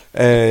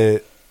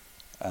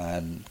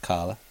 And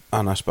Carla.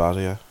 And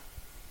Esparza, yeah.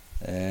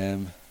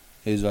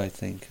 Who's I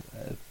think?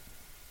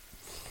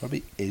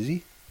 Probably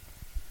Izzy.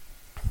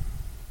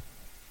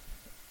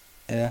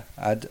 Yeah,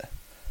 I'd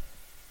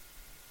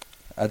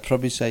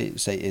probably say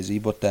Izzy,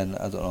 but then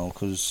I don't know,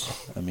 because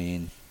I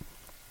mean,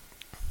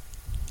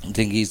 I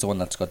think he's the one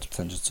that's got the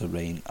potential to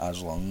reign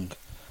as long.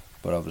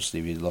 But obviously,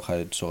 if you look at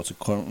it sort of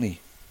currently,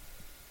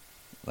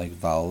 like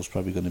Val's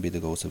probably going to be the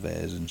go-to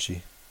theirs, isn't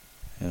she?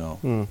 You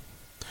know.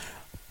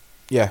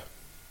 Yeah,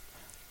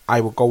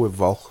 I would go with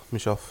Volk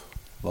myself.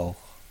 Volk.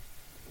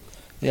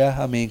 Yeah,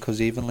 I mean,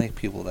 because even like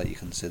people that you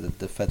consider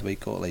the featherweight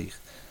goat, like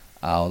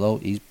Aldo,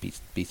 he's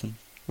beaten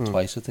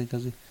twice, I think,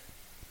 has he?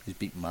 He's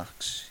beat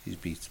Max. He's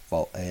beat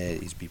Volk.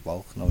 He's beat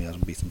Volk. No, he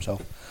hasn't beat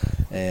himself.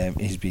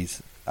 He's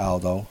beat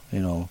Aldo. You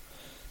know,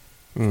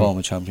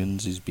 former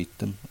champions. He's beat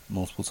them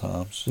multiple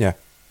times. Yeah.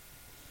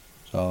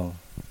 So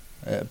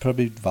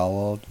probably Val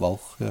or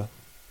Volk. Yeah.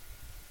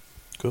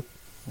 Cool.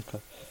 Okay.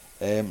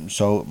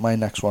 So my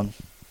next one.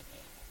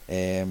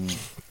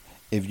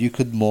 If you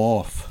could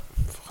morph.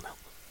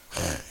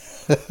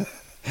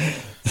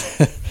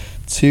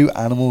 2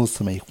 animals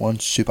to make one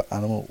super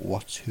animal.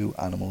 What 2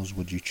 animals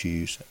would you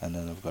choose? And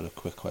then I've got a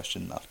quick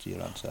question after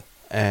your answer.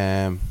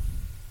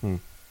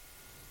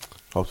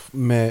 So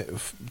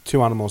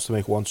 2 animals to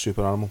make one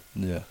super animal.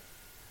 Yeah.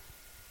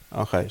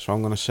 Okay, so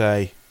I'm gonna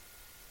say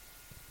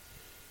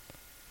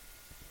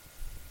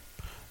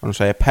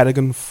a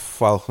peregrine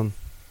falcon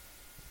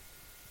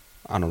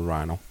and a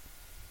rhino.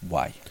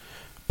 Why?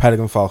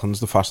 Peregrine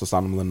falcon's the fastest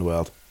animal in the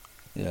world,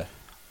 Yeah.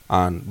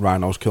 and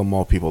rhinos kill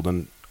more people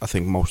than I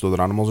think most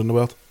other animals in the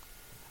world.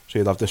 So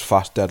you'd have this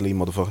fast, deadly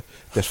motherfucker.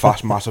 This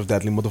fast, massive,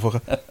 deadly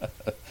motherfucker.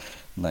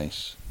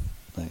 Nice.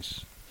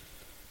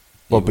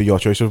 What would be your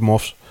choice of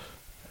morphs?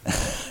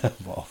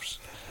 Morphs.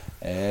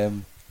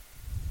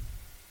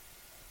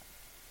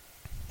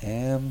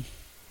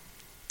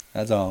 I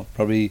don't know.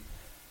 Probably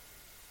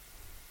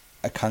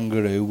a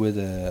kangaroo with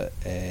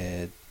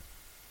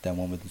them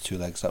one with the 2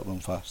 legs that run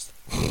fast.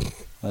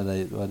 What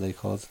are they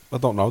called? I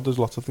don't know. There's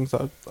lots of things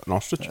that are an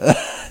ostrich.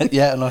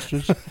 Yeah, an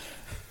ostrich.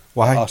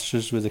 Why?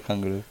 Ostrich with a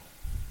kangaroo.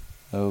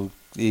 Oh,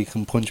 you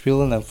can punch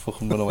people and then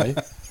fucking run away.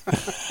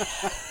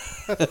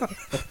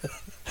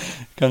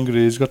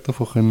 Kangaroo's got the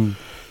fucking,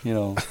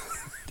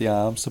 the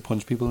arms to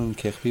punch people and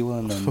kick people,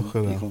 and then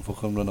you can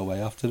fucking run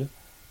away after it.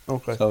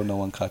 Okay. So no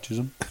one catches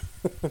them.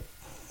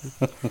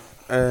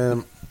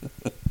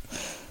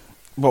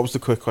 What was the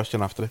quick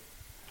question after it?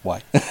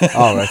 Why?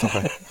 Oh, right,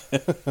 okay.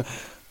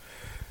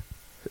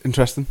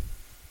 Interesting.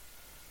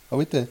 Oh,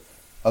 wait there.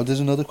 Oh, there's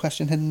another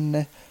question hidden in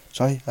there.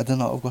 Sorry, I don't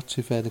know. I've got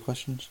 2 further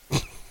questions.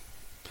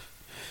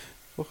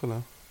 Fucking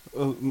hell.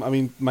 I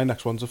mean, my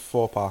next one's a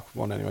 4-part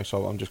one anyway,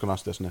 so I'm just going to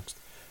ask this next.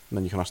 And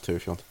then you can ask 2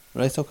 if you want.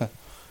 Right, okay.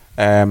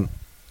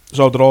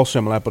 So they're all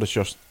similar, but it's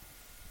just...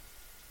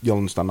 You'll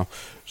understand now.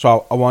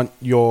 So I want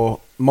your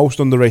most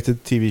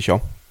underrated TV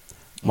show,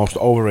 most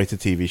overrated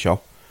TV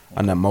show,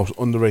 and then most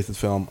underrated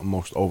film and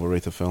most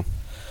overrated film.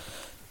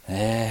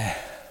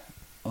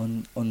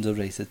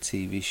 Underrated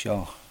TV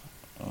show.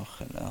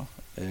 Okay, no.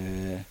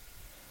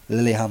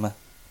 Lilyhammer.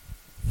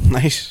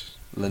 Nice.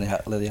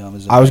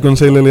 Lilyhammer's. I was going to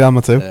say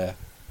Lilyhammer too. Yeah,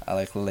 I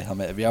like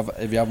Lilyhammer. If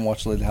you haven't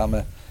watched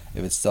Lilyhammer,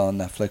 if it's still on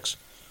Netflix,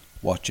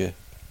 watch it.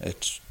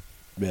 It's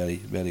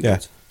really, really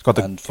good.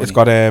 It's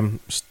got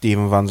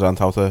Stephen Van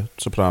Zandt out of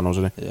Sopranos,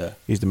 isn't it? Yeah.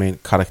 He's the main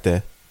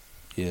character.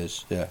 He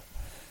is, yeah.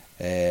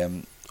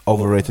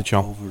 Overrated show.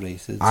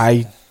 Overrated.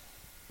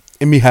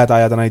 In my head, I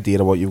had an idea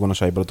of what you were going to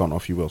say, but I don't know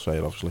if you will say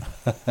it, obviously.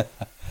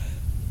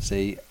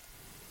 See,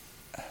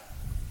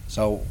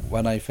 so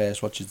when I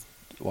first watched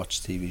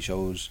TV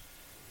shows,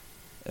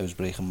 it was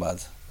Breaking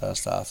Bad that I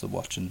started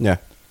watching. Yeah.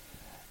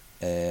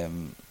 I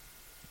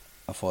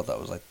thought that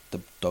was like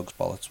the dog's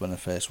bollocks when I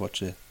first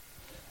watched it.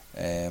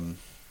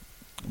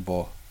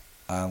 But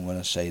I'm going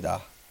to say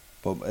that.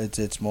 But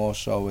it's more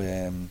so,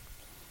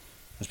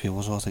 as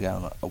people sort of get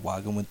on a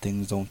wagon with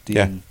things, don't they?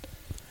 Yeah. And,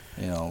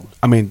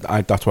 I mean,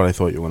 that's what I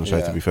thought you were going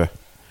to say, to be fair.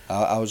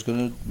 I was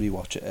going to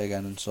rewatch it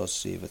again and sort of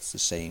see if it's the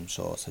same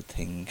sort of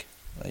thing.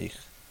 Like,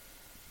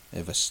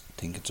 if I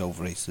think it's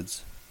overrated.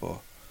 But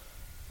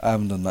I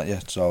haven't done that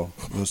yet, so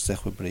we'll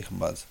stick with Breaking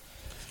Bad.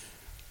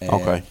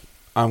 Okay.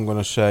 I'm going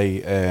to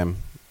say,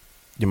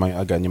 you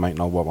might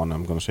know what one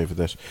I'm going to say for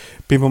this.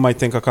 People might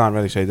think I can't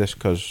really say this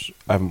because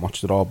I haven't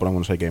watched it all, but I'm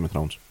going to say Game of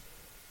Thrones.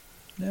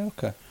 Yeah,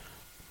 okay.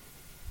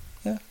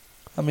 Yeah,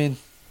 I mean,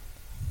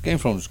 Game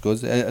of Thrones was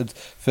good.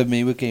 For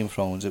me, with Game of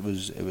Thrones, it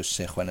was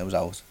sick when it was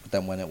out, but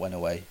then when it went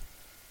away,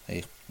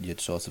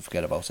 you'd sort of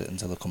forget about it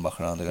until it come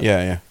back around again.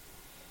 Yeah.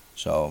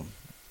 So,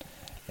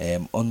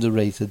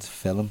 underrated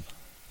film.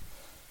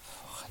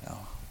 Fucking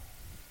hell.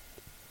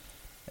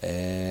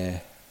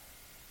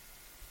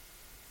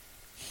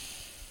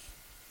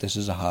 This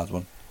is a hard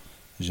one.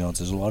 Because,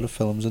 there's a lot of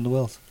films in the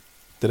world.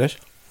 There is?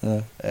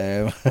 Yeah.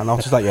 I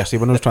noticed that yesterday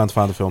when I was trying to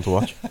find a film to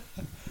watch.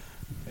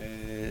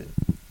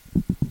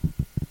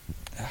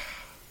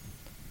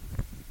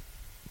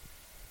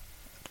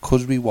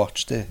 Because we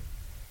watched it,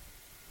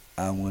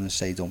 I'm going to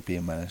say Don't Be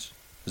a Menace.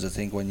 Because I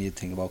think when you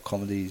think about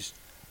comedies,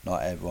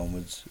 not everyone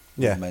would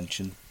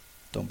mention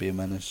Don't Be a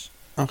Menace.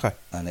 Okay.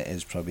 And it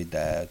is probably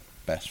their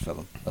best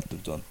film that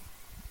they've done.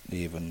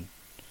 Even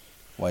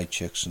White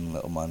Chicks and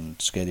Little Man,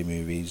 Scary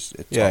Movies,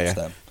 it tops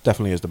them.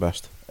 Definitely is the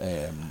best.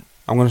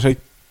 I'm going to say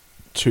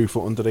 2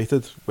 for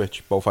underrated,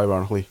 which both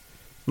ironically...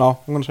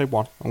 No, I'm going to say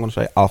 1. I'm going to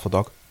say Alpha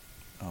Dog.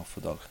 Alpha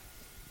Dog.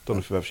 Don't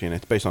know if you've ever seen it.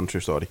 It's based on a true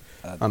story.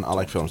 And I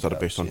like films that are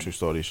based on true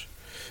stories.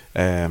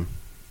 Yeah,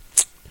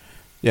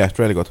 it's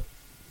really good.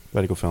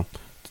 Very good film.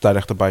 It's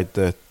directed by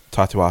the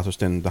tattoo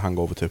artist in The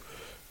Hangover 2.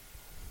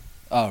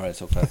 Oh, right,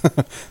 okay.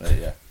 Right,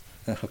 yeah.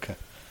 Okay.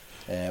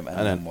 And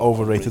then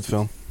overrated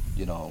film.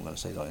 You know what I'm going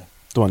to say, don't you?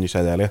 The one you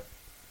said earlier.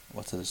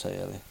 What did I say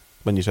earlier?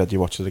 When you said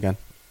you watched it again.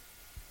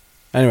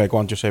 Anyway, go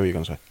on, just say what you're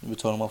going to say. We were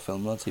talking about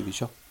film on a TV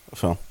show. A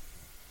film.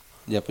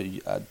 Yeah,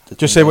 but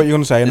just say what you're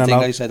going to say. The thing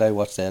I said I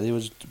watched earlier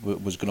was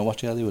going to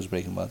watch earlier was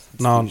Breaking Bad.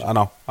 No, I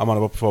know. I'm on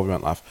about before we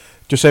went live.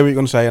 Just say what you're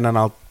going to say and then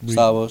I'll...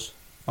 Star Wars.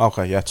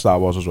 Okay, yeah, Star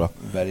Wars as well.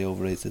 Very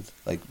overrated.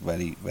 Like,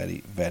 very,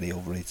 very, very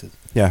overrated.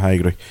 Yeah, I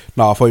agree.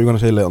 No, I thought you were going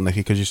to say Little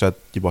Nicky because you said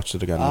you watched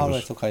it again. Ah, It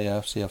was right, okay,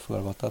 yeah, see, I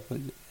forgot about that. But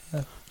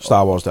yeah.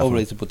 Star Wars, definitely.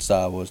 Overrated, but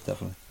Star Wars,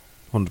 definitely.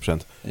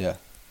 100%. Yeah.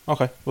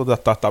 Okay, well,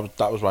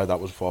 that was why that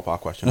was a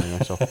 4-part question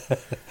anyway. So,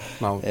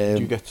 now,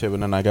 you get 2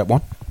 and then I get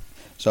 1.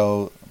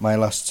 So, my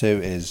last 2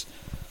 is,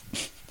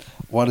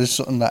 what is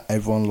something that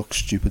everyone looks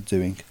stupid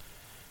doing?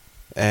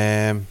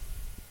 I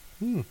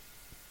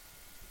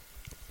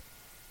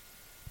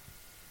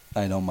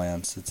know my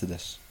answer to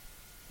this.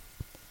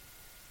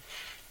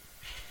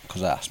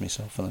 Because I asked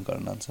myself and I got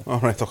an answer. All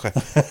right, okay.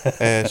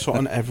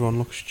 Something everyone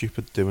looks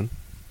stupid doing.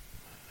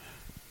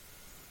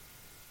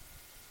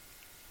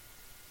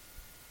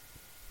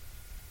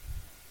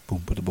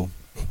 Boom, bada boom.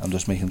 I'm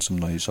just making some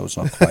noise so it's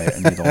not quiet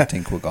and you don't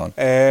think we're gone.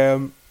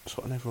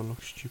 Something everyone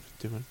looks stupid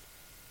doing.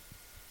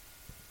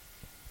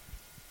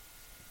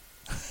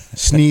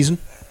 Sneezing.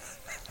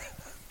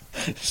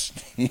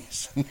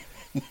 Sneezing.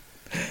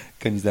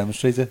 Can you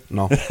demonstrate it?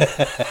 No.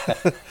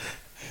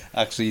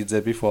 Actually, you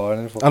did before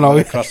and I know.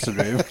 across the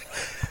room.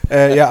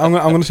 Yeah, I'm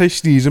going to say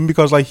sneezing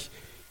because, like,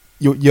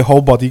 your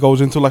whole body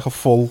goes into, like, a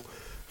full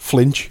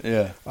flinch.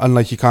 Yeah. And,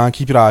 like, you can't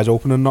keep your eyes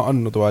open and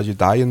nothing, otherwise you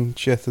die and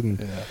shit. And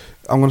Yeah.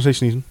 I'm going to say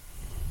sneezing.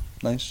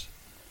 Nice.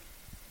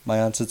 My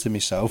answer to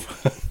myself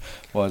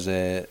was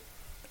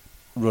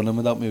running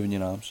without moving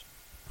your arms.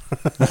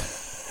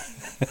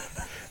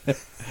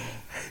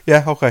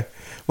 Yeah, okay.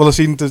 Well, I've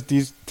seen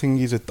these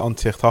thingies on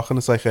TikTok and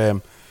it's like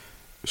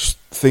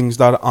things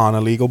that aren't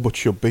illegal but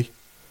should be.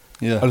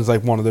 Yeah. And it's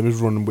like one of them is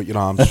running with your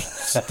arms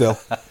still.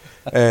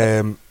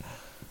 Another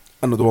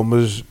one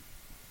was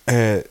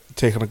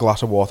taking a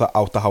glass of water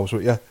out the house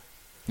with you.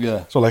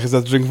 Yeah. So like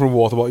instead of drinking from a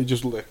water bottle, you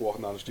just like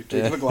walking down the street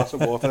drinking a glass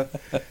of water.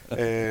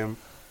 And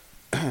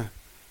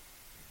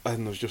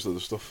there's just other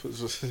stuff.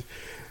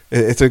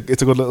 It's a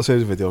good little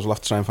series of videos. I'll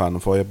have to try and find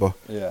them for you, but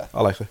Yeah.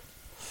 I like it.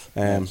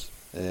 Nice.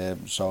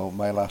 So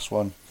my last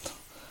one.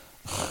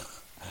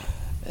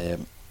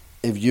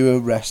 If you were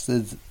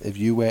arrested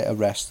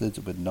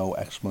with no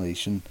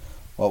explanation,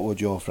 what would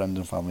your friends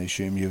and family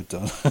assume you've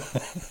done?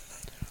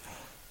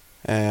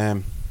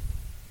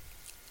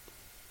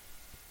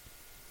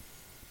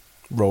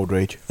 Road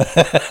rage. Because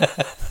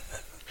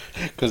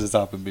it's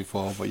happened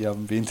before, but you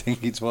haven't been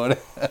thinking about it.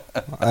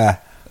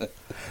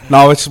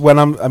 No, it's when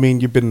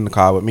you've been in the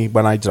car with me.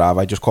 When I drive,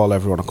 I just call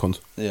everyone a cunt.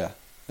 Yeah.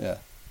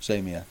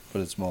 Same here,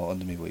 but it's more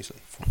under me voice,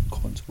 like, fuck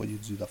cunt, what do you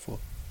do that for?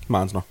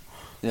 Mine's not.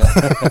 Yeah.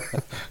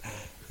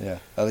 Yeah.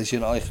 At least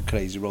you're not like a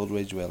crazy road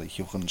rage where like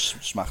you can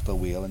smack the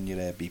wheel and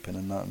you're beeping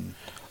and that. And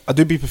I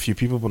do beep a few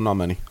people, but not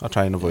many. I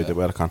try and avoid it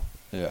where I can.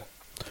 Yeah.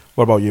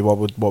 What about you? What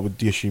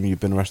would you assume you've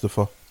been arrested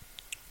for?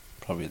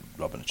 Probably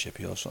robbing a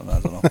chippy or something, I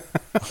don't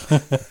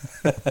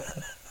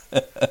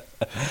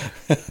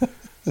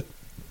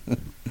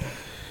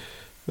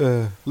know.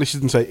 At least you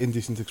didn't say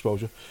indecent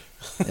exposure.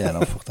 Yeah,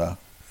 no, fuck that.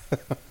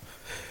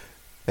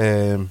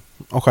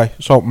 Okay,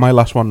 so my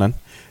last one then,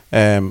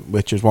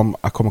 which is one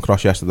I come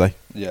across yesterday.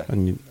 Yeah.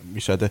 And you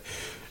said it.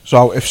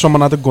 So if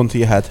someone had a gun to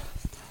your head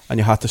and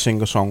you had to sing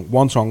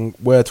one song,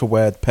 word for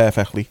word,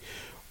 perfectly,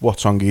 what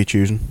song are you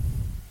choosing?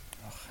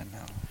 Oh,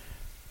 no.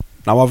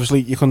 Now, obviously,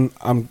 you could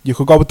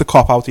go with the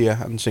cop out here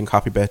and sing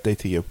 "Happy Birthday"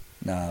 to you.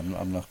 Nah,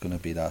 I'm not gonna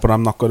be that. But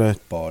I'm not gonna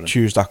boring.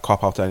 choose that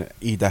cop out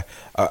either,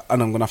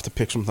 and I'm gonna have to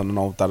pick something I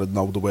know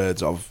the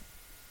words of,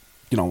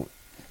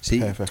 See,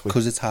 perfectly.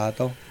 because it's hard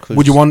though.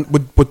 Would you want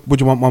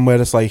one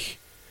where it's like,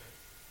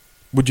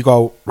 would you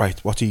go right?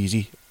 What's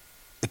easy?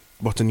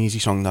 What's an easy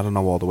song that I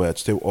know all the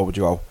words to? Or would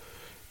you go,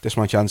 this is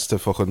my chance to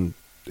fucking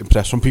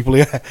impress some people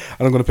here, and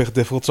I'm gonna pick a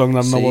difficult song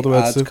that I know all the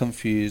words to? I'd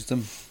confuse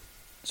them.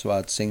 So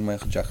I'd sing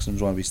Michael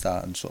Jackson's "Wanna Be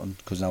Starting Something"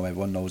 because now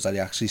everyone knows that he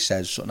actually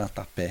says something at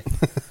that bit.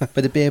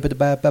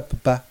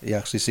 He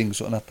actually sings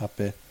something at that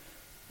bit.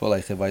 But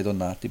like if I done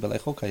that, they'd be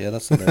like, okay, yeah,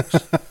 that's the lyrics.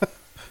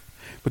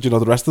 But you know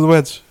the rest of the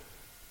words?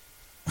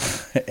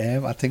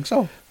 I think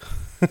so.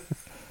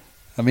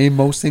 I mean,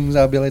 most things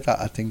I'll be like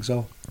that. I think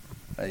so.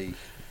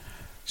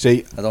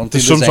 See, I don't think there's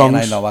there's some songs.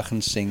 I know I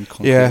can sing.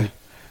 Yeah,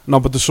 no,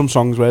 but there's some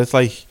songs where it's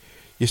like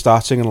you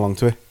start singing along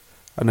to it,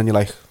 and then you're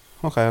like,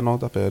 okay, I know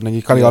that bit, and then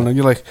you carry on, and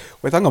you're like,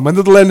 wait, hang on, when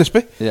did I learn this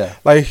bit? Yeah.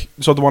 Like,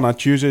 so the one I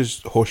choose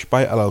is "Hush"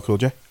 by LL Cool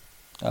J.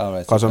 All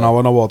right. Because I know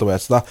all the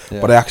words to that,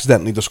 Yeah. but I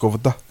accidentally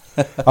discovered that.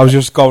 I was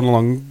just going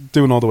along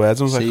doing all the words,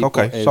 and I was like,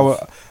 okay. So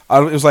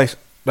it was like,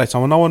 right,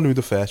 so I know I knew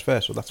the first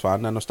verse, so that's fine.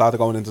 And then I started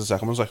going into the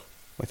second one, I was like,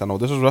 wait, I know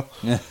this as well.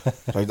 Yeah.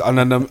 Like, and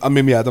then I'm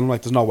in my head, I'm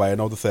like, there's no way I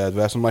know the third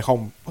verse. I'm like,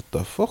 oh, what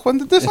the fuck, when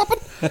did this happen?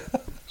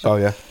 So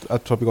yeah,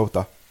 I'd probably go with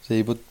that.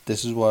 See, but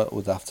this is what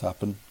would have to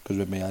happen, because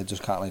with me, I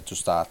just can't like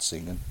just start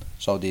singing.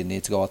 So do you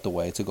need to go out the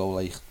way to go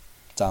like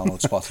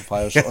download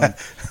Spotify or something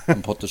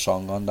and put the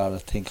song on that I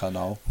think I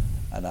know,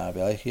 and I'll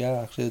be like,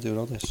 yeah, actually I do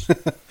know this.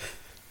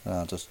 And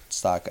I'll just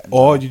start getting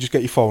Or down. you just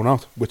get your phone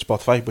out with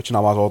Spotify, which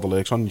now has all the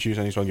lyrics on, and choose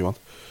any song you want.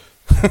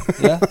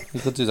 Yeah, you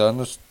could do that and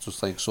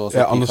just like sort of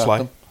Yeah, on the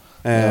slide.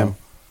 Yeah.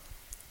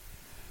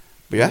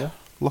 But yeah,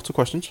 lots of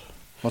questions.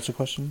 Lots of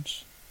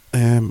questions.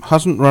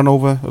 Hasn't run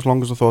over as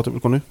long as I thought it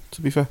was going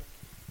to be fair.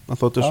 I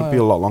thought this would be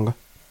a lot longer.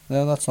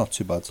 No, that's not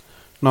too bad.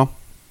 No.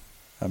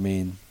 I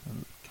mean,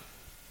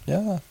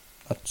 yeah,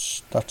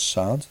 that's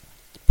sound.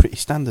 Pretty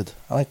standard.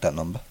 I like that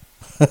number.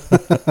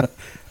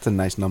 It's a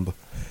nice number.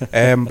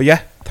 But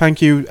yeah,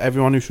 thank you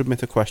everyone who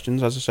submitted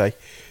questions. As I say,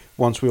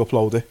 once we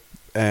upload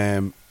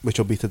it, which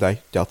will be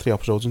today, there are 3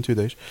 episodes in 2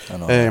 days. I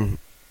know.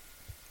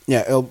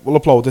 Yeah, we'll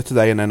upload it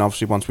today, and then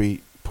obviously once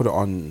we put it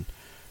on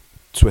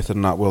Twitter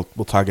and that,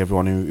 we'll tag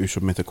everyone who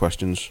submitted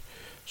questions.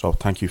 So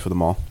thank you for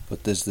them all.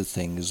 But there's the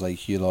thing is,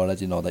 like, you'll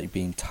already know that you're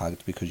being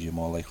tagged because you're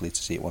more likely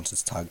to see it once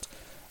it's tagged,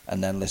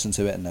 and then listen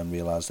to it and then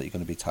realise that you're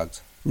going to be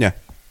tagged. Yeah.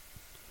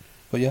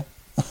 But yeah.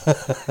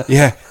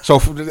 Yeah. So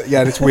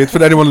yeah, it's weird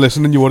for anyone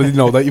listening. You already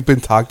know that you've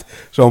been tagged.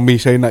 So me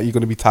saying that you're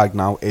going to be tagged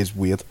now is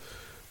weird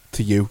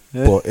to you,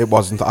 but it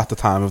wasn't at the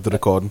time of the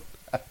recording.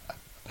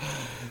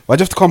 Why'd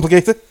you have to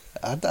complicate it?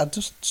 I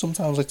just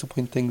sometimes like to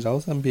point things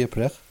out and be a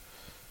prick.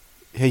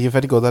 Yeah, you're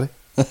very good at it.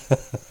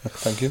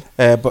 Thank you.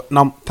 But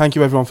no, thank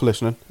you everyone for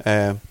listening.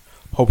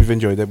 Hope you've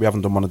enjoyed it. We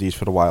haven't done one of these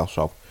for a while,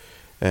 so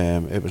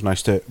it was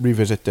nice to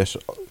revisit this.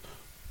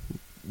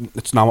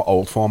 It's now an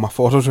old format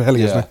for us,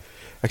 really, isn't it?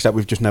 Except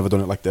we've just never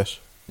done it like this.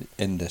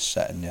 In this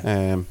setting,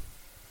 yeah.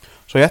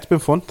 So yeah, it's been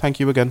fun. Thank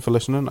you again for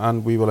listening,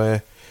 and we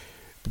will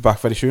be back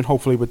very soon,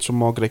 hopefully with some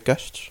more great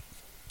guests.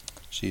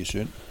 See you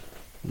soon.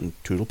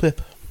 Toodle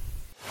pip.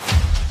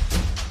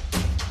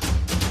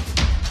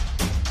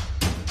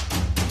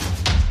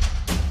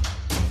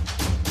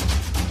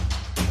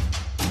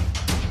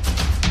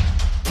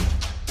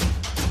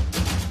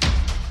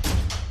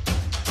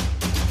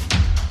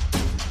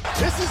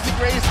 This is the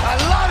greatest. I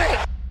love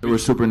it. It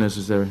was super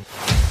necessary.